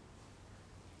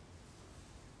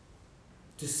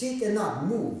 To sit and not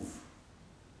move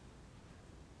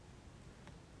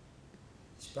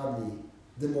is probably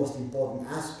the most important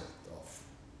aspect of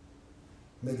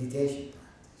meditation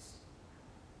practice.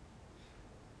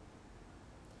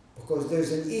 Because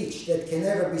there's an itch that can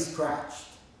never be scratched.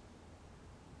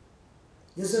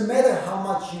 It doesn't matter how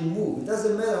much you move. It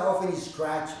doesn't matter how often you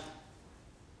scratch it.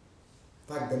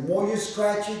 In fact, the more you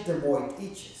scratch it, the more it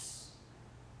itches.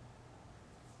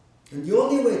 And the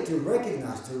only way to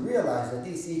recognize, to realize that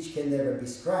this itch can never be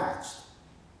scratched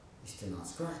is to not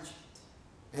scratch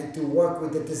it. And to work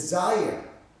with the desire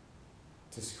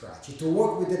to scratch it, to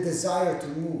work with the desire to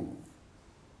move.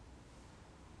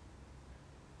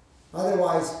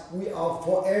 Otherwise, we are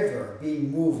forever being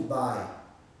moved by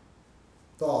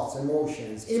thoughts,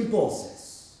 emotions,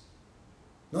 impulses,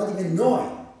 not even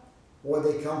knowing where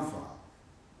they come from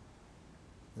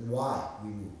and why we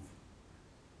move.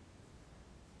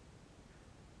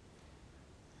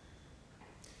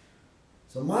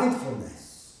 So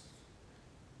mindfulness,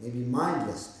 maybe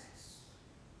mindlessness,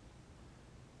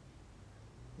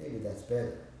 maybe that's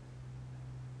better.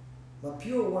 But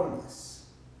pure awareness,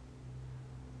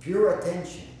 pure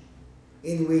attention,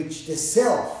 in which the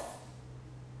self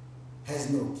has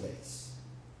no place.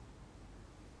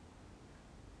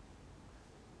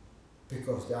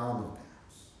 Because there are no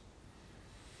paths.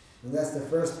 And that's the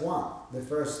first one, the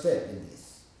first step in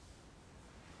this.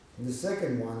 And the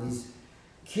second one is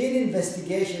keen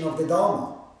investigation of the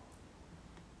Dharma.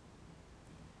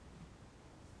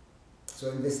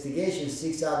 So investigation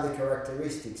seeks out the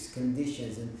characteristics,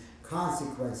 conditions, and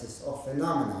consequences of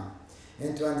phenomena,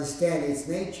 and to understand its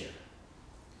nature.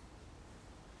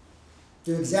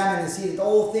 To examine and see that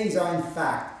all things are in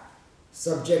fact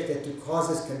subjected to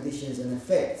causes, conditions, and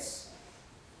effects.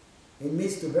 It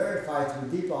means to verify through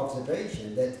deep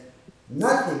observation that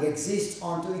nothing exists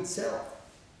unto itself.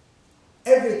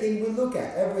 Everything we look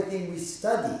at, everything we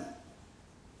study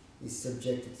is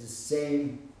subjected to the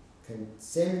same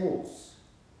rules.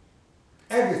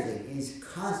 Everything is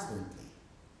constantly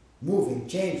moving,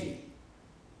 changing,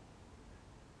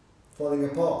 falling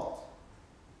apart,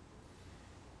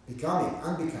 becoming,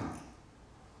 unbecoming.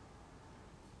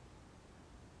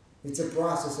 It's a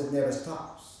process that never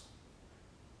stops.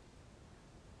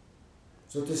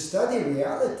 So to study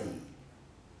reality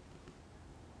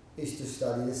is to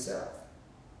study the self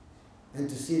and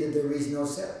to see that there is no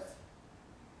self.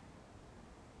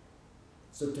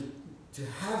 So to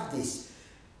have this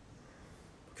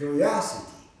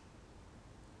curiosity,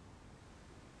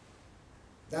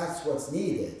 that's what's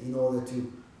needed in order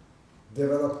to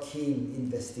develop keen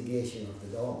investigation of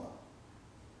the Dharma.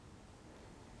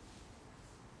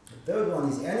 The third one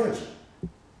is energy,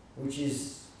 which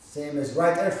is same as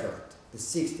right effort, the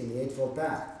sixth in the Eightfold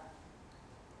Path.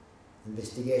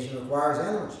 Investigation requires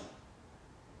energy,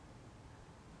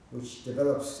 which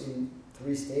develops in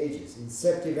 3 stages.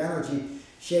 Inceptive energy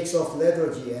shakes off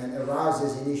lethargy and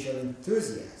arouses initial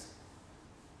enthusiasm.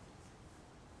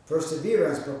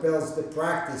 Perseverance propels the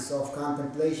practice of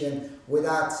contemplation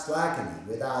without slackening,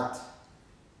 without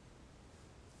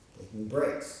taking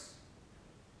breaks.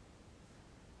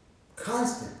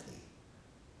 Constantly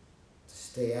to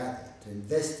stay at it, to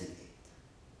investigate.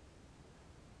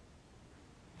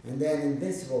 And then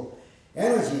invincible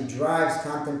energy drives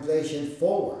contemplation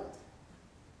forward.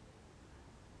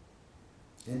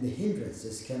 And the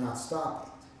hindrances cannot stop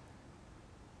it.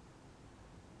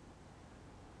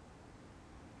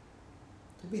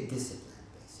 To be disciplined,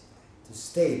 basically. To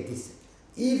stay disciplined.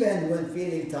 Even when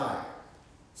feeling tired.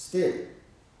 Still,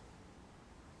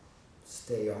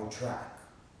 stay on track.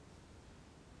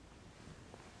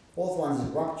 Fourth one is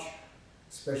rapture.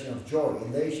 Expression of joy,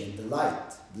 elation,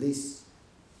 delight, bliss.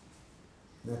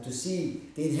 Now, to see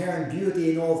the inherent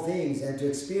beauty in all things and to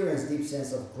experience deep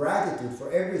sense of gratitude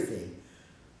for everything,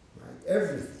 right?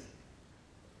 Everything.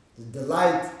 The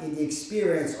delight in the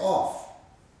experience of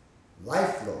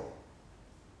life flow,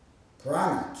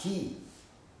 prana, ki.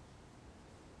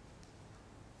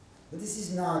 But this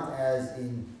is not as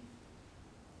in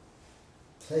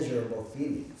pleasurable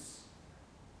feelings.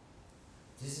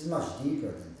 This is much deeper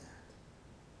than that.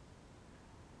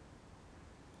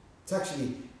 It's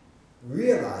actually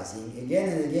realizing again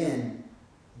and again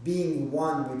being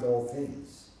one with all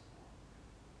things.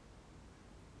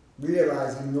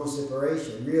 Realizing no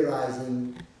separation,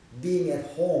 realizing being at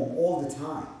home all the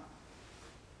time.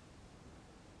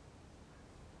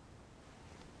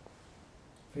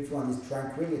 Fifth one is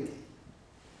tranquility.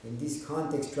 In this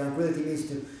context, tranquility means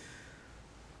to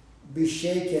be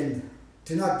shaken,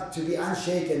 to be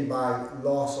unshaken by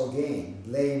loss or gain,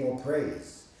 blame or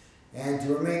praise, and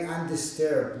to remain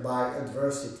undisturbed by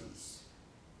adversities.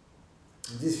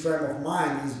 This frame of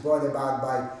mind is brought about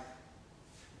by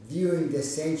viewing the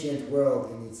sentient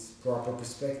world in its proper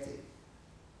perspective.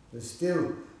 There's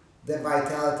still the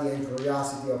vitality and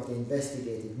curiosity of the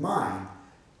investigative mind,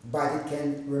 but it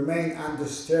can remain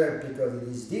undisturbed because it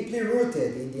is deeply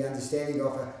rooted in the understanding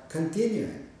of a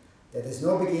continuum that has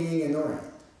no beginning and no end.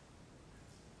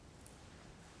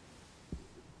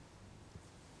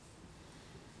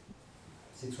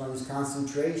 Sixth one is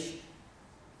concentration.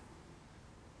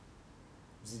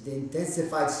 This is the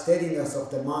intensified steadiness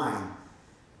of the mind,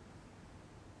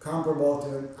 comparable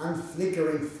to an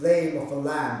unflickering flame of a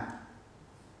lamp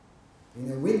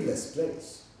in a windless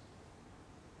place.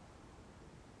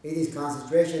 It is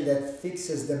concentration that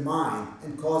fixes the mind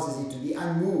and causes it to be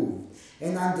unmoved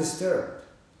and undisturbed.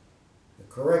 The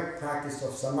correct practice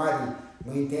of samadhi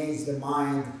maintains the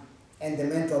mind and the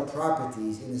mental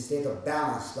properties in a state of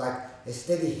balance, like a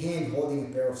steady hand holding a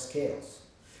pair of scales.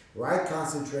 Right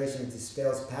concentration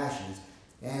dispels passions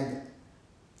and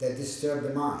that disturb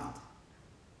the mind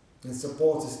and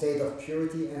supports a state of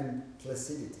purity and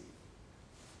placidity.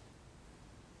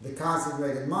 The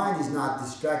concentrated mind is not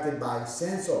distracted by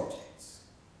sense objects.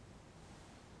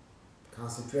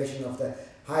 Concentration of the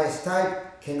highest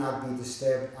type cannot be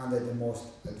disturbed under the most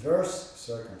adverse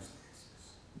circumstances.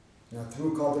 Now,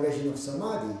 through cultivation of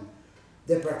samadhi,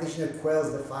 the practitioner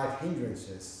quells the five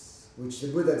hindrances, which the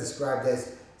Buddha described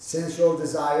as sensual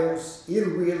desires, ill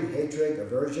will, hatred,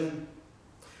 aversion,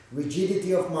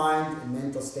 rigidity of mind and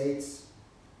mental states,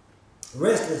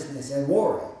 restlessness and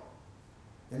worry.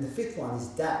 And the fifth one is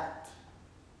doubt.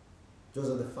 Those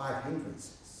are the five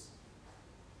hindrances.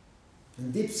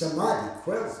 And deep samadhi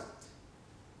quells it.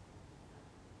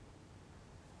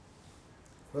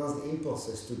 Quells the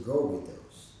impulses to go with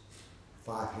those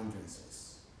five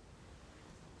hindrances.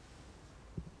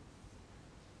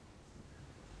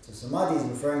 So samadhi is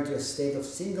referring to a state of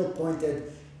single-pointed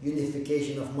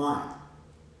unification of mind.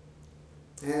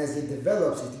 And as it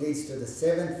develops, it leads to the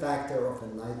seventh factor of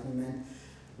enlightenment,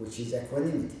 which is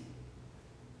equanimity.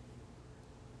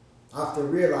 After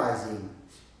realizing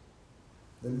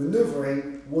the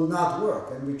maneuvering will not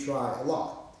work, and we try a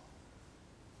lot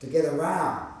to get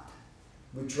around,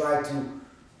 we try to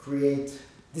create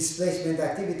displacement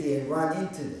activity and run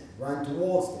into them, run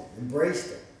towards them, embrace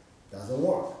them. Doesn't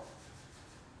work.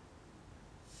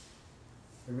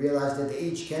 We realize that the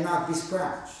itch cannot be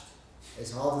scratched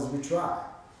as hard as we try.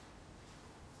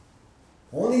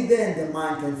 Only then the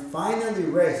mind can finally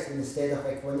rest in a state of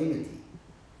equanimity,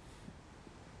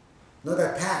 not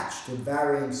attached to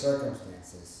varying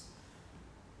circumstances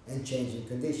and changing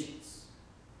conditions.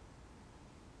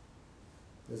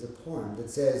 There's a poem that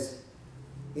says,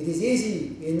 "It is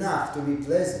easy enough to be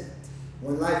pleasant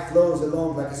when life flows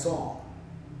along like a song.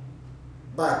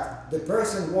 But the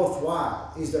person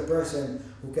worthwhile is the person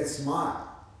who can smile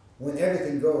when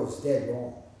everything goes dead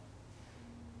wrong."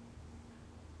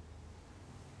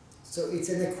 So it's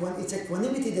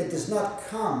equanimity that does not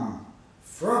come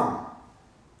from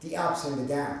the ups and the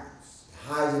downs, the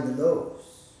highs and the lows.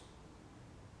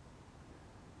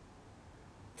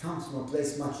 It comes from a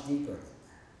place much deeper than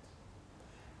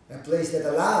that. A place that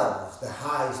allows the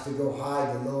highs to go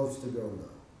high, the lows to go low.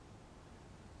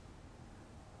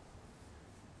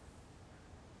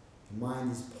 The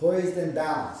mind is poised and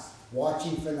balanced,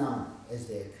 watching phenomena as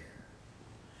they occur.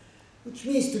 Which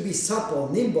means to be supple,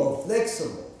 nimble,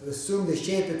 flexible, to assume the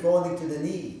shape according to the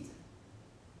need.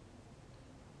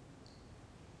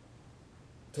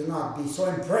 To not be so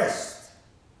impressed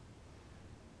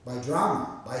by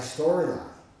drama, by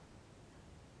storyline,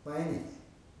 by anything.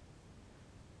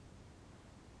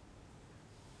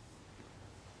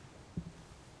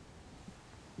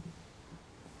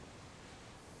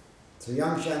 So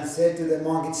Yangshan said to the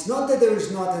monk, it's not that there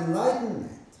is not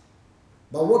enlightenment,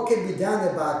 but what can be done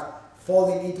about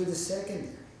falling into the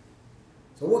secondary?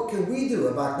 So what can we do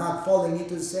about not falling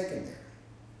into the secondary?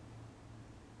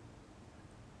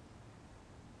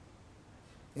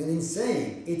 And in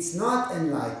saying it's not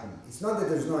enlightenment, it's not that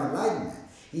there's no enlightenment.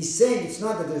 He's saying it's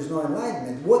not that there's no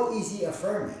enlightenment. What is he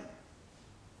affirming?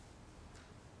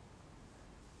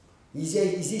 Is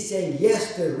he saying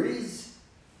yes, there is?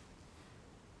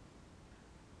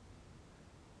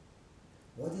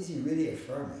 What is he really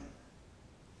affirming?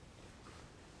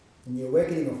 In The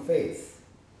Awakening of Faith,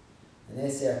 an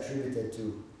essay attributed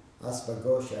to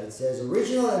Asvaghosha, it says,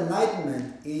 original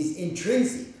enlightenment is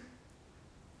intrinsic,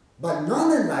 but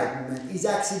non-enlightenment is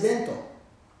accidental.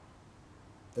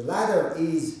 The latter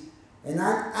is an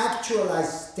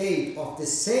unactualized state of the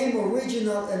same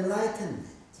original enlightenment.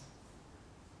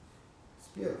 It's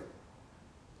beautiful.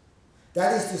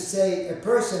 That is to say, a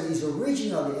person is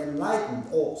originally enlightened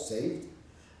or saved,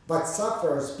 but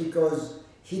suffers because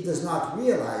he does not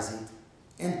realize it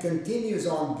and continues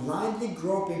on blindly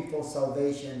groping for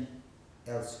salvation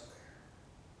elsewhere.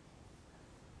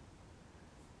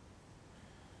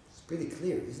 It's pretty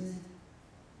clear, isn't it?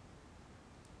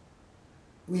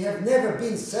 We have never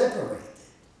been separated.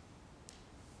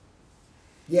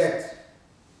 Yet,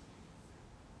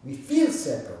 we feel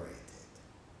separated,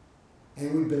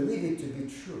 and we believe it to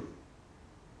be true.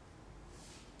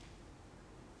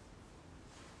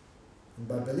 And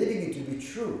by believing it to be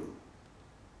true,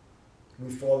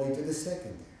 we fall into the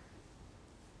secondary.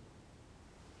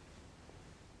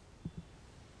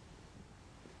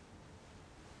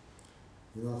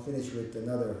 And I'll finish with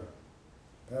another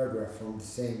paragraph from the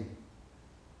same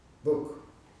book.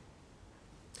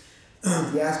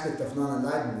 The aspect of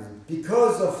non-enlightenment.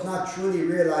 Because of not truly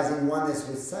realizing oneness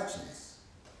with suchness,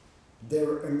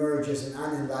 there emerges an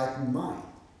unenlightened mind.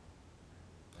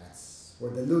 That's where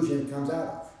delusion comes out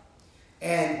of.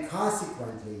 And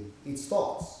consequently, its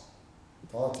thoughts,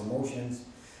 emotions.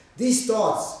 These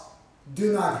thoughts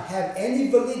do not have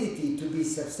any validity to be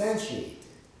substantiated.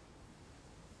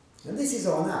 And this is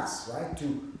on us, right?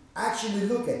 To actually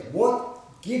look at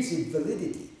what gives it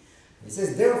validity. It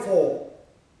says, therefore,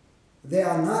 they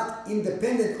are not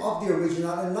independent of the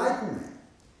original enlightenment.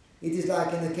 It is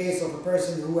like in the case of a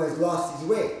person who has lost his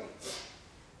way.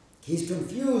 He's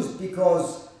confused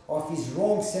because of his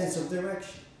wrong sense of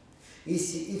direction.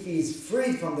 If he is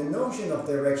freed from the notion of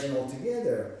direction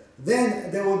altogether,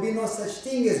 then there will be no such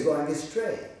thing as going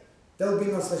astray. There will be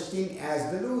no such thing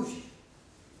as delusion.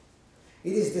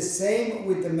 It is the same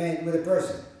with the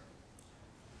person.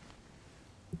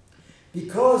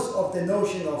 Because of the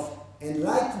notion of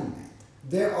enlightenment,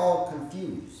 they're all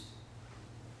confused.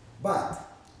 But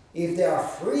if they are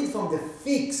freed from the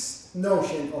fixed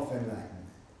notion of enlightenment,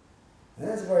 and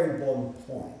that's a very important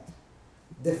point,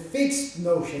 the fixed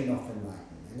notion of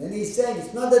enlightenment. And he's saying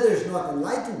it's not that there's not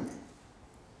enlightenment.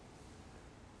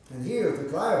 And here, to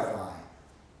clarify,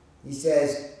 he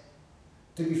says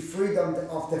to be freed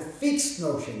of the fixed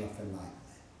notion of enlightenment.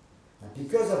 And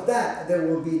because of that, there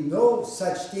will be no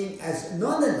such thing as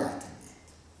non-enlightenment,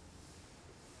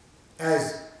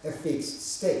 as a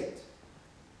fixed state.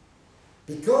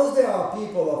 Because there are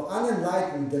people of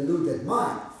unenlightened, deluded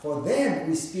mind, for them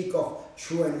we speak of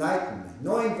true enlightenment,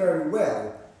 knowing very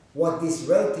well what this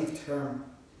relative term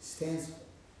stands for.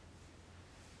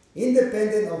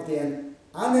 Independent of the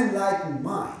unenlightened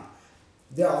mind,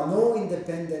 there are no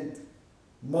independent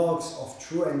marks of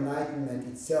true enlightenment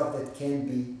itself that can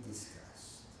be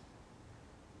discussed.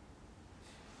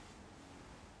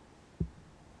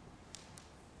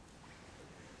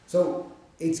 So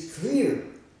it's clear,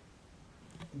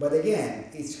 but again,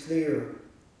 it's clear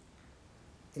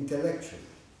intellectually.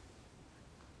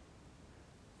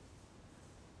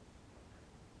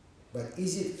 But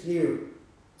is it clear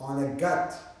on a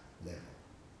gut level?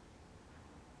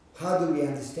 How do we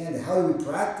understand it? How do we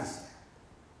practice that?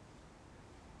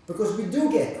 Because we do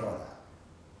get caught up.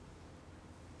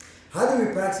 How do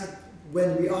we practice it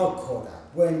when we are caught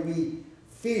up? When we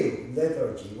feel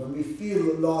lethargy, when we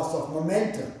feel loss of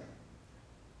momentum,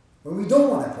 when we don't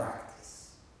want to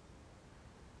practice?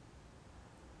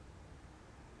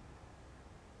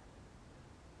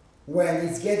 When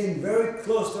it's getting very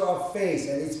close to our face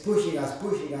and it's pushing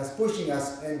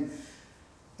us, and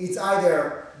it's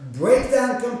either break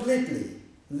down completely,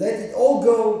 let it all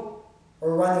go,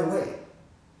 or run away.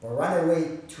 But run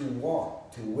away to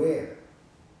what? To where?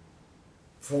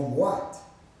 From what?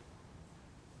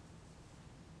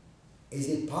 Is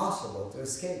it possible to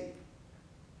escape?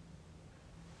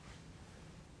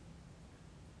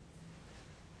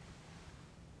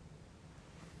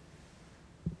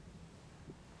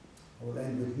 I will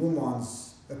end with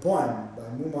Mumon's, a poem by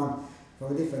Mumon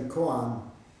from a different koan,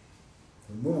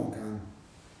 from Mumonkan.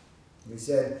 He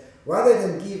said, rather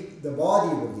than give the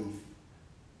body relief,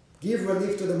 give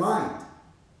relief to the mind.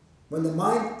 When the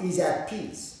mind is at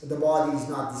peace, the body is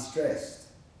not distressed.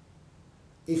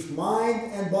 If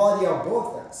mind and body are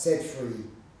both set free,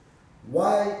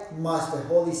 why must the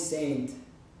holy saint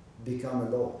become a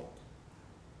lord?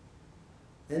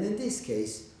 And in this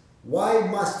case, why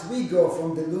must we go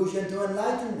from delusion to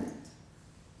enlightenment?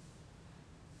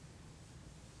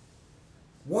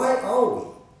 Why are we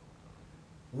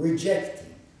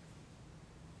rejecting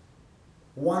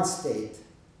one state,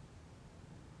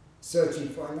 searching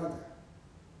for another?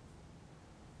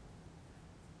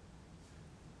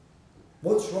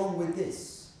 What's wrong with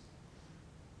this?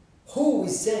 Who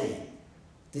is saying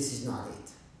this is not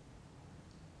it?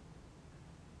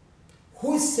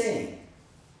 Who is saying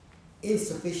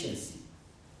insufficiency,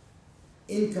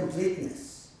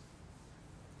 incompleteness?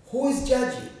 Who is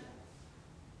judging?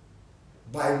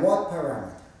 By what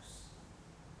parameters?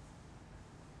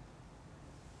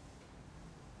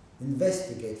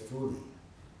 Investigate fully.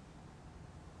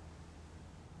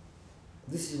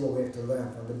 This is what we have to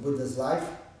learn from the Buddha's life,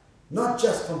 not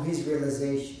just from his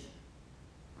realization,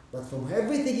 but from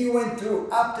everything he went through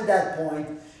up to that point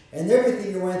and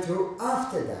everything he went through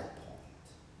after that point.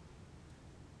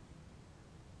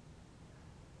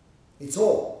 It's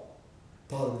all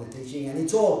part of the teaching, and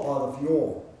it's all part of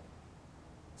your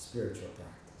spiritual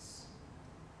practice.